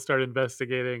people start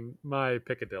investigating my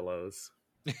picadillos.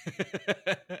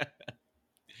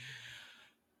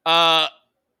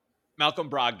 Malcolm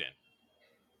Brogdon.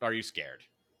 Are you scared?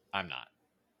 I'm not.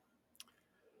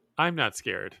 I'm not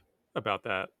scared about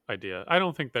that idea. I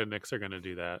don't think the Knicks are going to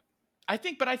do that. I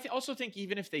think, but I also think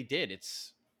even if they did,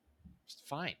 it's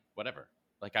fine. Whatever.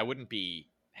 Like I wouldn't be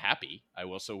happy. I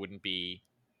also wouldn't be.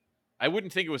 I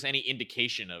wouldn't think it was any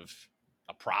indication of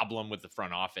a problem with the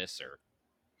front office or.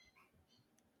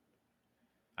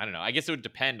 I don't know. I guess it would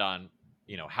depend on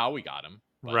how we got him.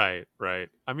 But. Right.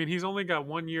 I mean, he's only got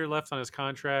 1 year left on his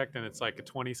contract, and it's like a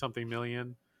 20-something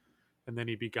million, and then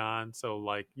he'd be gone. So,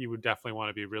 like, you would definitely want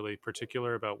to be really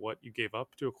particular about what you gave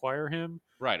up to acquire him.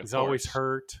 Right. He's always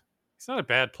hurt. He's not a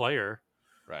bad player.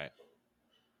 Right.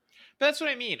 But that's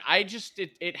what I mean.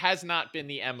 It has not been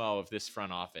the MO of this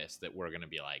front office that we're going to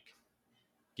be like,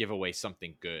 give away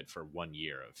something good for 1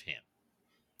 year of him.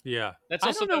 Yeah. That's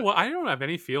I don't know what I don't have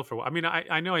any feel for what. I mean,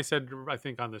 I know I said I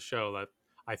think on the show that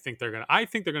I think they're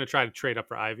gonna try to trade up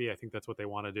for Ivy. I think that's what they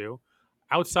want to do.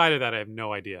 Outside of that, I have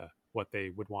no idea what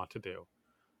they would want to do.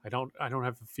 I don't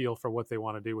have a feel for what they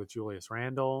want to do with Julius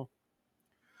Randle.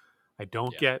 I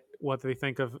don't get what they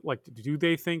think of, like, do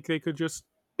they think they could just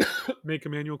make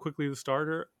Emmanuel Quickly the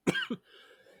starter?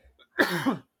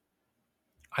 I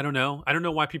don't know. I don't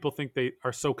know why people think they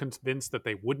are so convinced that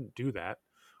they wouldn't do that,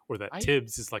 or that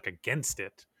Tibbs is like against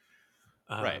it.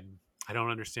 Right. I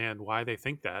don't understand why they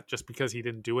think that, just because he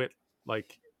didn't do it.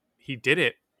 Like, he did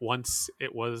it once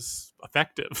it was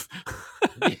effective.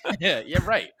 Yeah,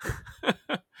 right.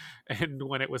 And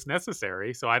when it was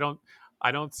necessary. So I don't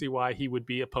see why he would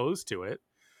be opposed to it.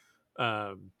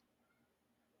 I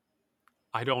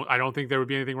don't think there would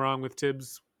be anything wrong with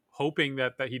Tibbs hoping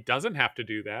that he doesn't have to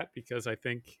do that, because I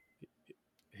think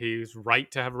he's right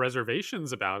to have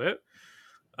reservations about it.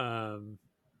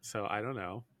 So I don't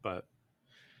know, but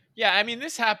yeah, I mean,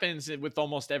 this happens with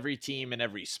almost every team and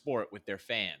every sport with their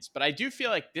fans, but I do feel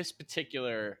like this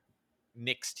particular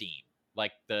Knicks team,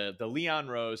 like the Leon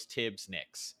Rose Tibbs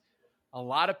Knicks, a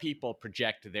lot of people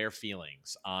project their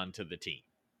feelings onto the team.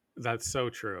 That's so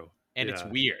true. And it's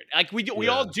weird. Like we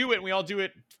all do it. And we all do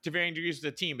it to varying degrees of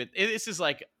the team. But this is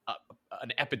like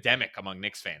an epidemic among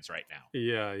Knicks fans right now.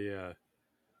 Yeah.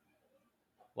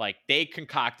 Like they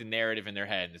concoct a narrative in their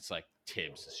head, and it's like,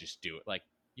 Tibbs, let's just do it. Like,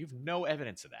 you have no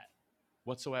evidence of that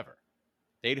whatsoever.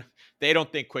 They don't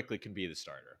think Quickly can be the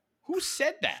starter. Who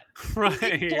said that?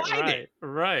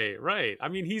 Right. I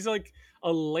mean, he's like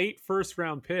a late first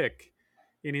round pick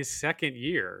in his second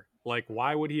year. Like,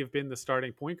 why would he have been the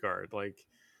starting point guard? Like,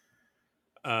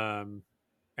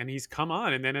 and he's come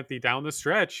on, and then down the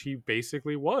stretch, he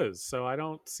basically was. So I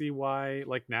don't see why,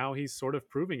 like, now he's sort of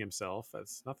proving himself.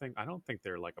 That's nothing. I don't think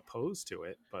they're like opposed to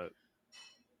it, but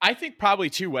I think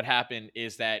probably too what happened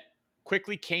is that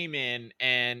Quickly came in,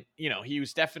 and he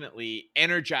was definitely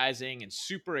energizing and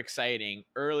super exciting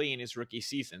early in his rookie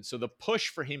season. So the push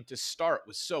for him to start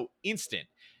was so instant,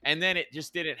 and then it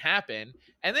just didn't happen.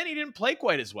 And then he didn't play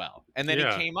quite as well, and then he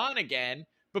came on again.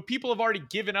 But people have already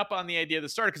given up on the idea of the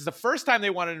starter, because the first time they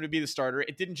wanted him to be the starter,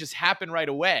 it didn't just happen right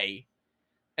away.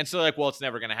 And so like, well, it's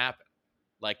never going to happen.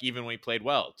 Like, even when he played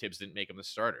well, Tibbs didn't make him the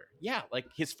starter. Yeah, like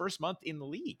his first month in the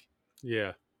league.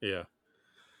 Yeah.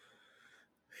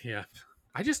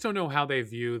 I just don't know how they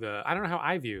view I don't know how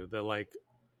I view the, like,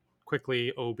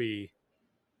 Quickly Obi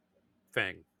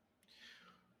thing.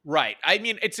 Right. I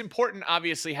mean, it's important,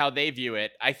 obviously, how they view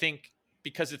it. I think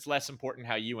because it's less important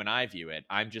how you and I view it,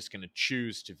 I'm just going to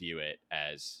choose to view it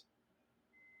as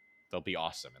they'll be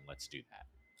awesome, and let's do that.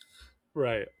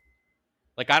 Right.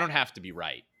 Like, I don't have to be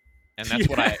right. And that's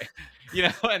what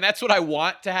and that's what I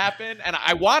want to happen. And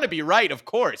I want to be right, of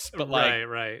course, but like,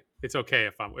 right. It's okay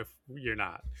if you're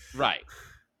not. Right.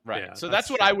 Yeah, so that's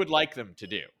what true. I would like them to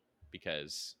do,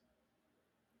 because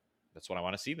that's what I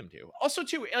want to see them do. Also,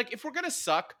 too, like, if we're going to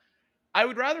suck, I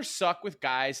would rather suck with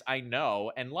guys I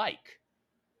know and like,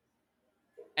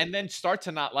 and then start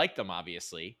to not like them,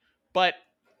 obviously. But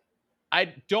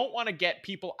I don't want to get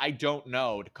people I don't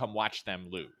know to come watch them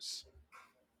lose.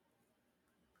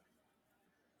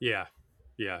 Yeah.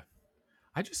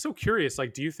 I'm just so curious.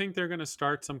 Like, do you think they're going to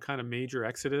start some kind of major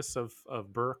exodus of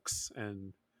Burks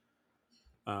and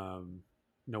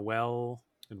Noel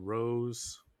and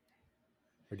Rose?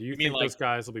 Or do you You mean think like those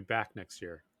guys will be back next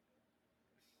year?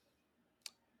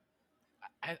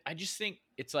 I just think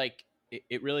it's like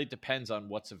it really depends on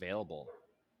what's available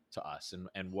to us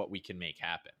and what we can make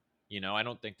happen. I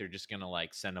don't think they're just gonna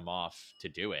like send them off to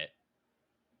do it.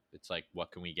 It's like,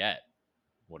 what can we get?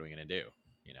 What are we gonna do?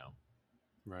 You know,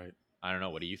 Right. I don't know.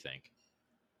 What do you think?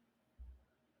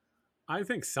 I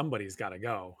think somebody's got to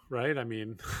go, right? I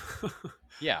mean,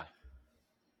 Yeah,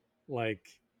 like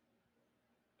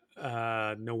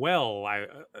Noel,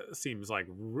 seems like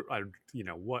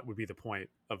what would be the point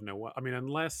of Noel? I mean,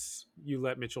 unless you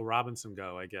let Mitchell Robinson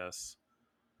go, I guess.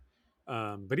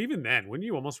 But even then, wouldn't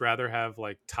you almost rather have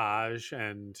like Taj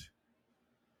and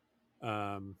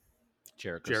um,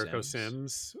 Jericho Jericho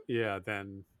Sims. Sims, yeah,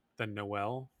 than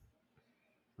Noel?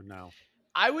 Or no?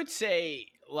 I would say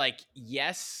like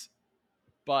yes,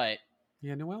 but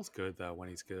Yeah, Noel's good though when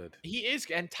he's good. he is,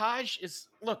 and Taj is.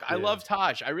 Look, I Yeah, love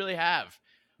Taj, I really have,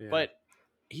 yeah, but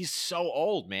he's so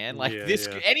old, man. Like yeah, this,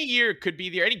 yeah, any year could be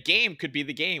there, any game could be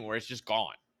the game where it's just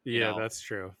gone. You yeah. know, That's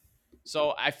true.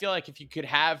 so I feel like if you could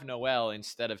have Noel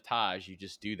instead of Taj, you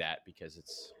just do that because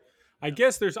it's I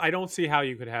guess there's. I don't see how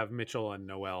you could have Mitchell and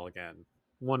Noel again.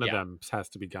 One of yeah, them has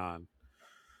to be gone.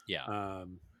 yeah.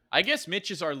 Um, I guess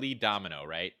Mitch is our lead domino,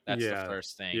 right? That's the yeah,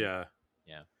 first thing. yeah.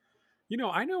 Yeah.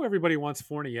 I know everybody wants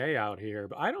Fournier out here,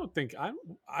 but I don't think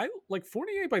I like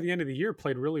Fournier by the end of the year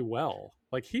played really well.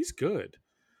 Like he's good. I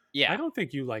Yeah. don't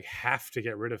think you like have to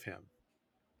get rid of him.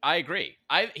 I agree.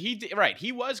 Right.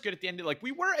 He was good at the end of, like,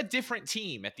 we were a different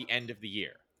team at the end of the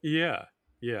year. Yeah.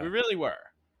 Yeah. We really were.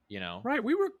 Right.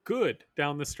 We were good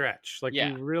down the stretch. Like we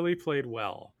Yeah. really played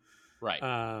well. Right.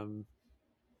 Um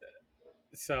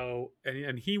so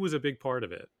and he was a big part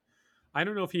of it. I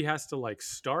don't know if he has to like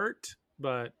start,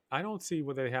 but I don't see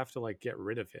whether they have to like get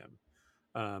rid of him.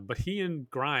 But he and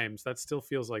Grimes, that still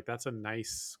feels like that's a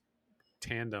nice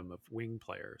tandem of wing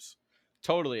players.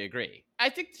 Totally agree. I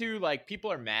think too, like,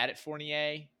 people are mad at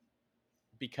Fournier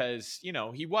because,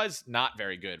 he was not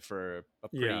very good for a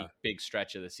pretty Yeah. big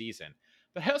stretch of the season.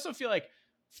 But I also feel like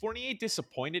Fournier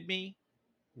disappointed me.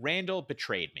 Randall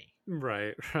betrayed me.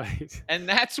 Right, right. And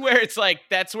that's where it's like,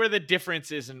 that's where the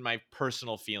difference is in my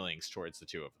personal feelings towards the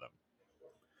two of them.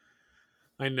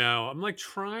 I know. I'm like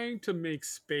trying to make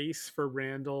space for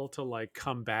Randall to like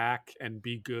come back and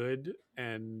be good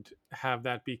and have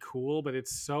that be cool, but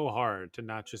it's so hard to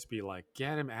not just be like,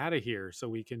 get him out of here so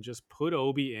we can just put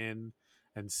Obi in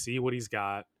and see what he's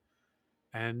got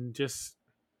and just,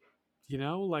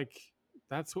 like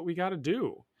that's what we got to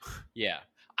do. Yeah.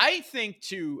 I think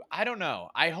too, I don't know.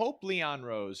 I hope Leon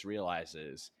Rose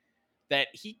realizes that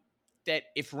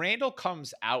if Randall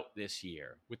comes out this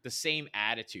year with the same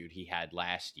attitude he had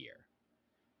last year,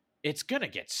 it's going to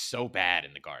get so bad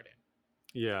in the Garden.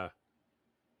 Yeah.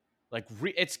 Like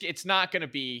it's not going to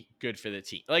be good for the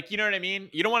team. Like, you know what I mean?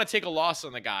 You don't want to take a loss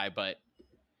on the guy, but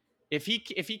if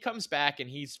he comes back and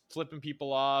he's flipping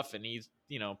people off and he's,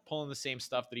 pulling the same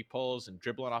stuff that he pulls and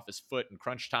dribbling off his foot in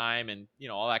crunch time and,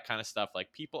 all that kind of stuff, like,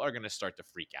 people are going to start to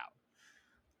freak out.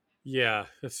 Yeah,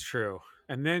 that's true.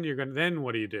 And then then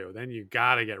what do you do? Then you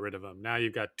got to get rid of him. Now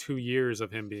you've got 2 years of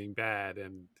him being bad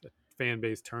and the fan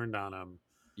base turned on him.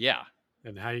 Yeah.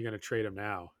 And how are you going to trade him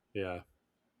now? Yeah.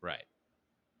 Right.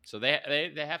 So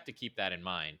they have to keep that in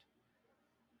mind.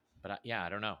 But I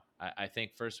don't know. I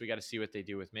think first we got to see what they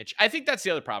do with Mitch. I think that's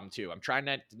the other problem too. I'm trying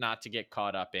not to get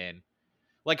caught up in,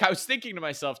 like, I was thinking to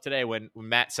myself today when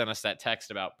Matt sent us that text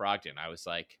about Brogdon. I was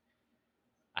like,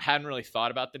 I hadn't really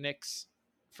thought about the Knicks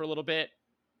for a little bit,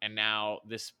 and now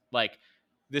this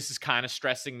is kind of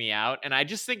stressing me out. And I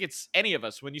just think it's any of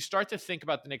us, when you start to think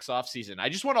about the Knicks offseason, I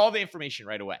just want all the information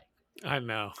right away. I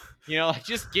know. Like,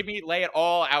 just lay it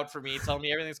all out for me, tell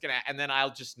me everything's gonna, and then I'll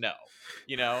just know.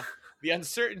 The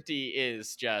uncertainty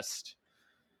is just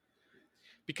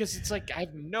because it's like I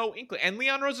have no inkling, and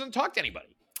Leon Rose doesn't talk to anybody.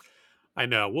 I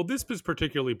know. Well, this was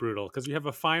particularly brutal because you have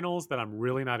a finals that I'm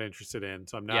really not interested in,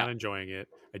 so I'm not Yeah. enjoying it.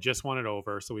 I just want it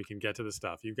over so we can get to the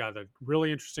stuff. You've got a really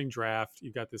interesting draft.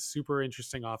 You've got this super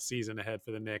interesting offseason ahead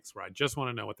for the Knicks where I just want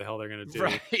to know what the hell they're going to do.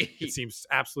 Right. It seems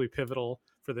absolutely pivotal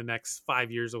for the next 5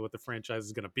 years of what the franchise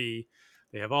is going to be.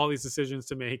 They have all these decisions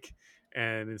to make,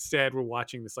 and instead we're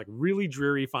watching this like really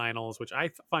dreary finals, which I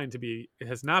find it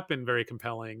has not been very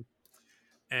compelling.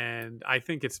 And I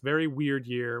think it's a very weird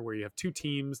year where you have two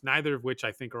teams, neither of which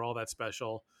I think are all that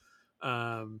special.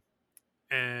 And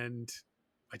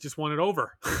I just want it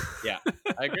over. Yeah,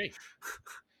 I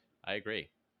agree.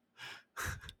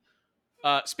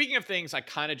 Speaking of things I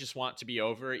kind of just want to be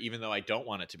over, even though I don't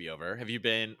want it to be over, have you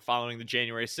been following the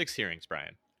January 6th hearings,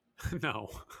 Brian? No.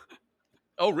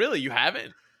 Oh, really? You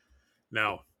haven't?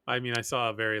 No. I mean, I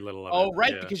saw very little of it. Oh,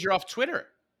 right, Yeah. because you're off Twitter.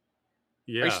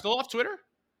 Are you Yeah. still off Twitter?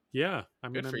 Yeah. I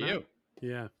mean, Good for I'm not. you.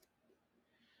 Yeah.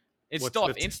 It's What's still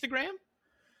off the Instagram?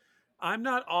 I'm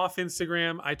not off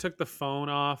Instagram. I took the phone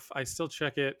off. I still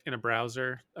check it in a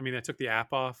browser. I mean, I took the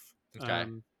app off. Okay.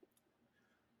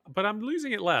 But I'm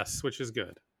losing it less, which is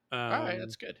good. All right,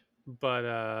 that's good.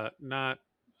 But not.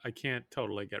 I can't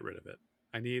totally get rid of it.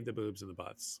 I need the boobs and the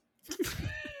butts.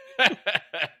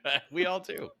 We all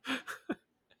do.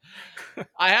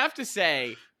 I have to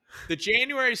say, the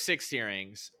January 6th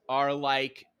hearings are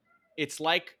like, it's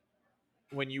like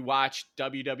when you watch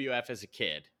WWF as a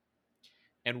kid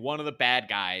and one of the bad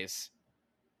guys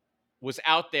was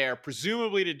out there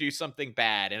presumably to do something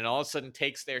bad and all of a sudden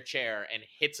takes their chair and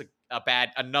hits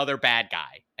another bad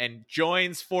guy and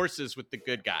joins forces with the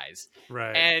good guys.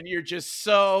 Right. And you're just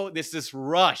this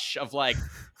rush of like,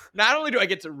 not only do I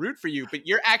get to root for you, but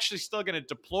you're actually still going to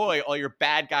deploy all your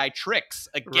bad guy tricks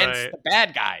against Right. the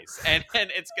bad guys. And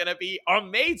it's going to be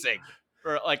amazing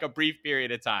for like a brief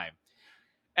period of time.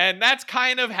 And that's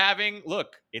kind of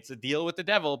it's a deal with the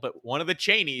devil, but one of the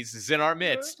Cheneys is in our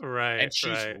midst. Right. And she's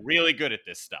right. really good at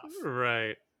this stuff.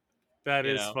 Right. That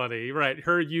You is know? funny. Right.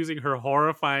 Her using her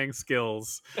horrifying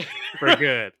skills for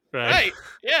good. Right. Right.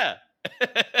 Yeah.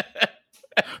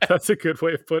 That's a good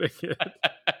way of putting it.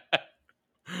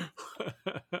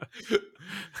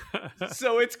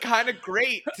 So it's kind of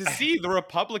great to see the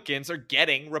Republicans are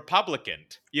getting Republican,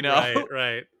 you know?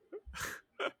 Right.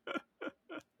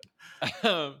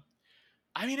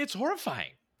 I mean, it's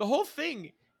horrifying. The whole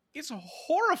thing is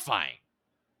horrifying.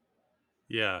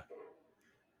 Yeah.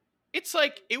 It's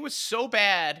like, it was so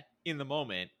bad in the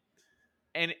moment.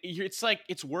 And it's like,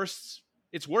 it's worse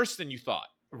than you thought.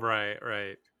 Right.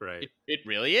 It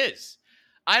really is.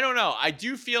 I don't know. I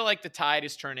do feel like the tide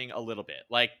is turning a little bit.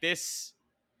 Like this,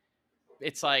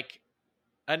 it's like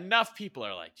enough people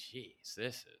are like, geez,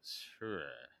 this is.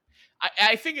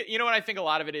 I think, you know what I think a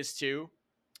lot of it is too?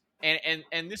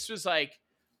 And this was like,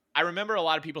 I remember a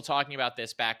lot of people talking about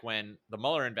this back when the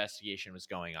Mueller investigation was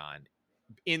going on,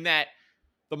 in that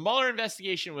the Mueller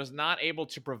investigation was not able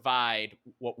to provide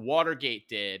what Watergate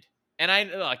did.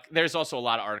 And there's also a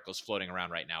lot of articles floating around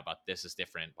right now about this is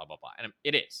different, blah, blah, blah. And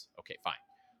it is. Okay, fine.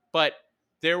 But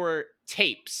there were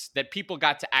tapes that people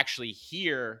got to actually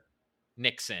hear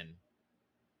Nixon.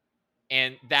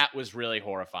 And that was really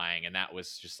horrifying. And that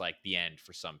was just like the end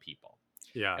for some people.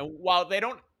 Yeah. And while they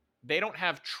don't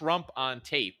have Trump on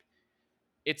tape,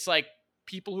 it's like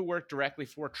people who work directly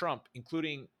for Trump,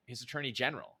 including his attorney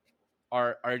general,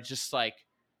 are just like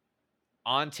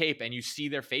on tape, and you see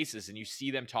their faces and you see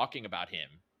them talking about him,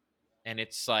 and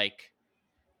it's like,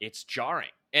 it's jarring.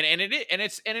 And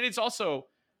it's also,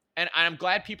 and I'm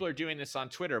glad people are doing this on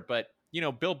Twitter, but you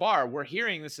know, Bill Barr, we're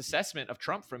hearing this assessment of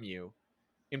Trump from you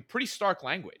in pretty stark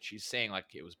language. He's saying like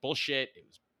it was bullshit, it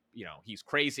was, you know, he's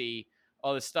crazy,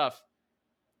 all this stuff.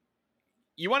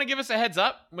 You want to give us a heads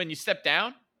up when you step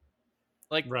down?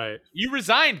 Like, right. You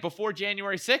resigned before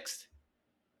January 6th.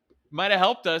 Might have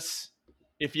helped us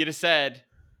if you'd have said,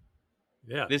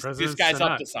 Yeah, this guy's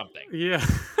up to something. Yeah.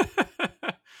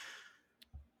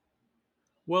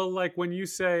 Well, like when you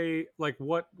say like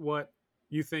what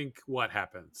you think what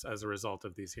happens as a result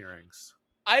of these hearings?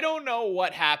 I don't know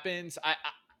what happens.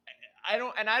 I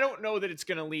don't know that it's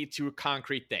going to lead to a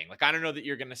concrete thing. Like, I don't know that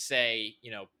you're going to say,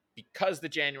 you know, because the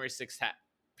January 6th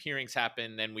hearings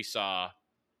happened, then we saw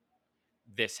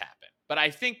this happen. But I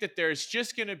think that there's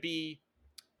just going to be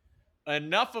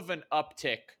enough of an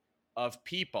uptick of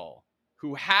people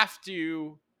who have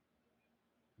to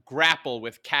grapple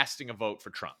with casting a vote for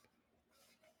Trump.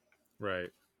 Right.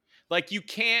 Like, you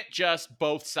can't just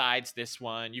both sides this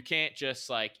one. You can't just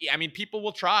like, I mean, people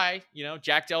will try, you know,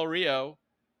 Jack Del Rio,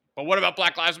 but what about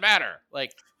Black Lives Matter?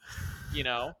 Like, you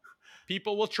know,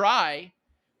 people will try,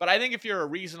 but I think if you're a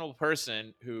reasonable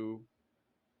person who,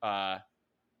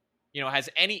 you know, has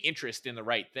any interest in the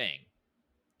right thing,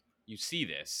 you see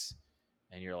this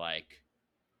and you're like,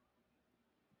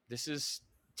 this is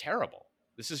terrible.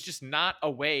 This is just not a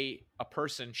way a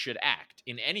person should act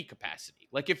in any capacity.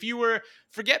 Like, if you were,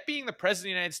 forget being the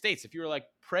president of the United States, if you were like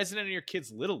president of your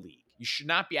kid's little league, you should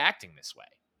not be acting this way.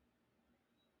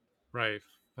 Right.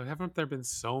 But haven't there been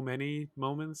so many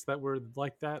moments that were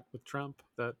like that with Trump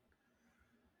and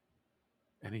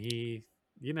he,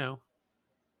 you know,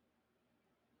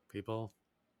 people.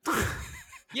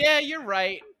 Yeah, you're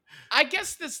right. I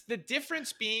guess the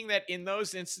difference being that in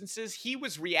those instances, he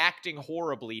was reacting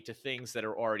horribly to things that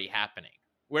are already happening.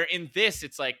 Where in this,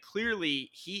 it's like, clearly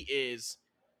he is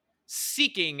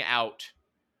seeking out.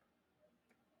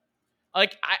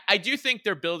 Like, I do think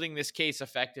they're building this case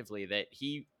effectively, that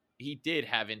he did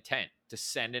have intent to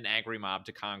send an angry mob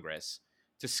to Congress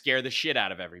to scare the shit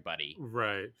out of everybody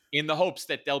Right. in the hopes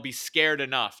that they'll be scared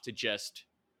enough to just,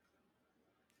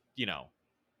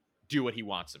 do what he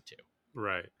wants them to.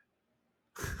 Right.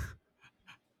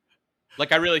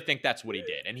 Like, I really think that's what he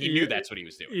did. And he knew that's what he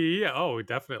was doing. Yeah. Oh,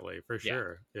 definitely. For Yeah.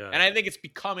 sure. Yeah. And I think it's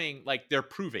becoming like they're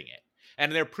proving it.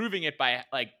 And they're proving it by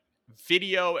like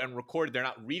video and recorded. They're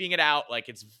not reading it out. Like,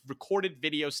 it's recorded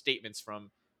video statements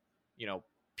from,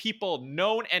 people,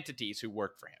 known entities who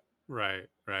work for him. Right.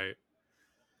 Right.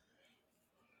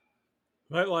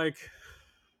 But like,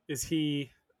 is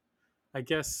he, I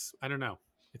guess, I don't know.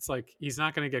 It's like he's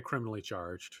not going to get criminally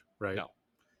charged, right? No.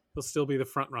 He'll still be the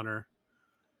front runner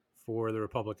for the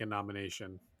Republican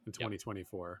nomination in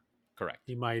 2024. Correct.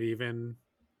 He might even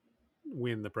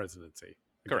win the presidency.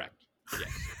 again. Correct.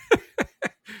 Yes.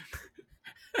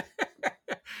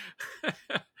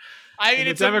 I mean, And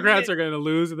the Democrats are going to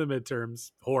lose in the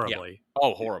midterms horribly.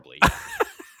 Oh, horribly.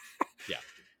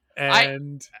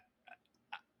 And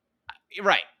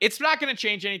Right. It's not going to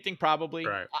change anything, probably.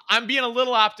 Right. I'm being a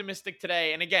little optimistic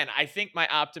today. And again, I think my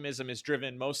optimism is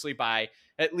driven mostly by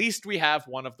at least we have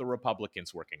one of the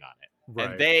Republicans working on it.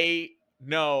 Right. And they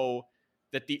know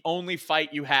that the only fight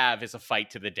you have is a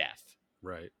fight to the death.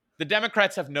 right. The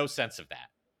Democrats have no sense of that.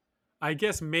 I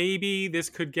guess maybe this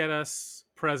could get us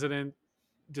President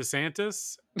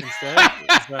DeSantis instead.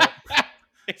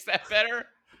 Is that better?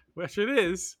 Which it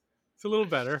is. It's a little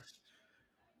better.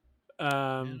 I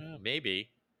don't know, maybe.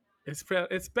 It's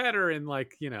better in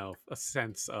like, a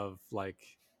sense of like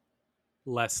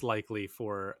less likely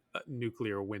for a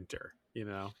nuclear winter,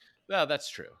 Well,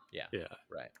 that's true. Yeah. Yeah.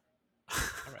 Right.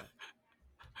 All right.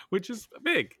 Which is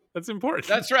big. That's important.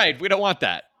 That's right. We don't want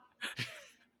that.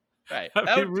 Right.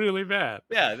 That'd be really bad.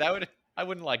 Yeah, I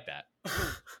wouldn't like that.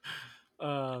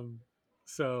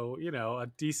 So, a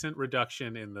decent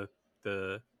reduction in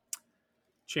the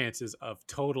chances of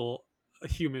total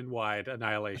human-wide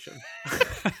annihilation.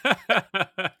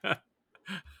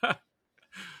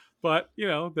 But,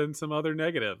 then some other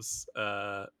negatives.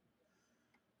 I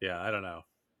don't know.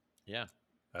 Yeah.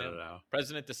 I don't know.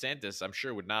 President DeSantis, I'm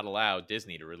sure, would not allow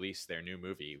Disney to release their new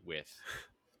movie with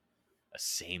a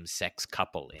same-sex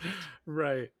couple in it.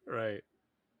 Right.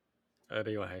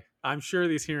 Anyway, I'm sure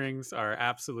these hearings are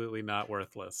absolutely not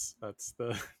worthless. That's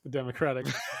the Democratic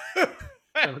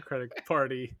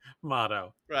Party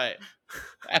motto. Right.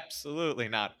 Absolutely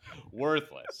not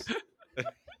worthless.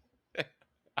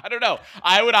 I don't know.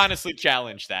 I would honestly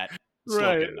challenge that.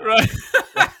 slogan. Right.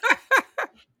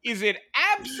 Is it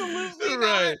absolutely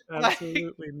Right. not?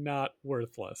 Absolutely not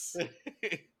worthless.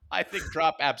 I think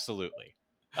drop absolutely.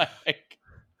 All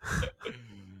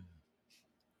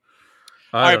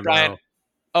right, Brian.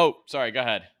 Oh, sorry. Go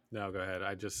ahead. No, go ahead.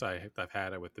 I've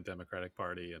had it with the Democratic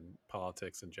Party and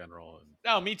politics in general. And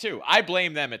No, me too. I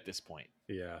blame them at this point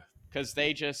yeah, because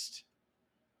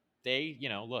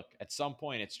look, at some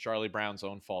point it's Charlie Brown's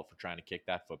own fault for trying to kick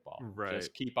that football. Right,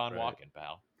 Just keep on right. walking,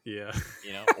 pal. yeah,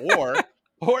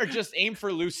 Or just aim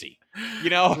for Lucy,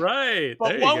 right. But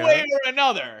There you one go. way or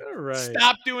another, Right.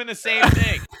 stop doing the same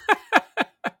thing.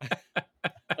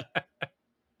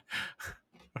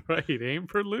 Right. Aim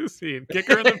for Lucy and kick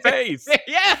her in the face.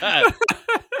 Yeah.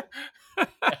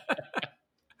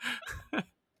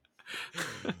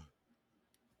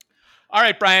 All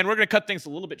right, Brian, we're going to cut things a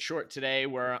little bit short today.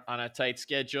 We're on a tight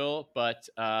schedule, but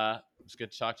it's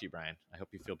good to talk to you, Brian. I hope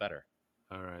you feel better.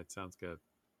 All right. Sounds good.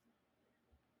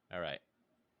 All right.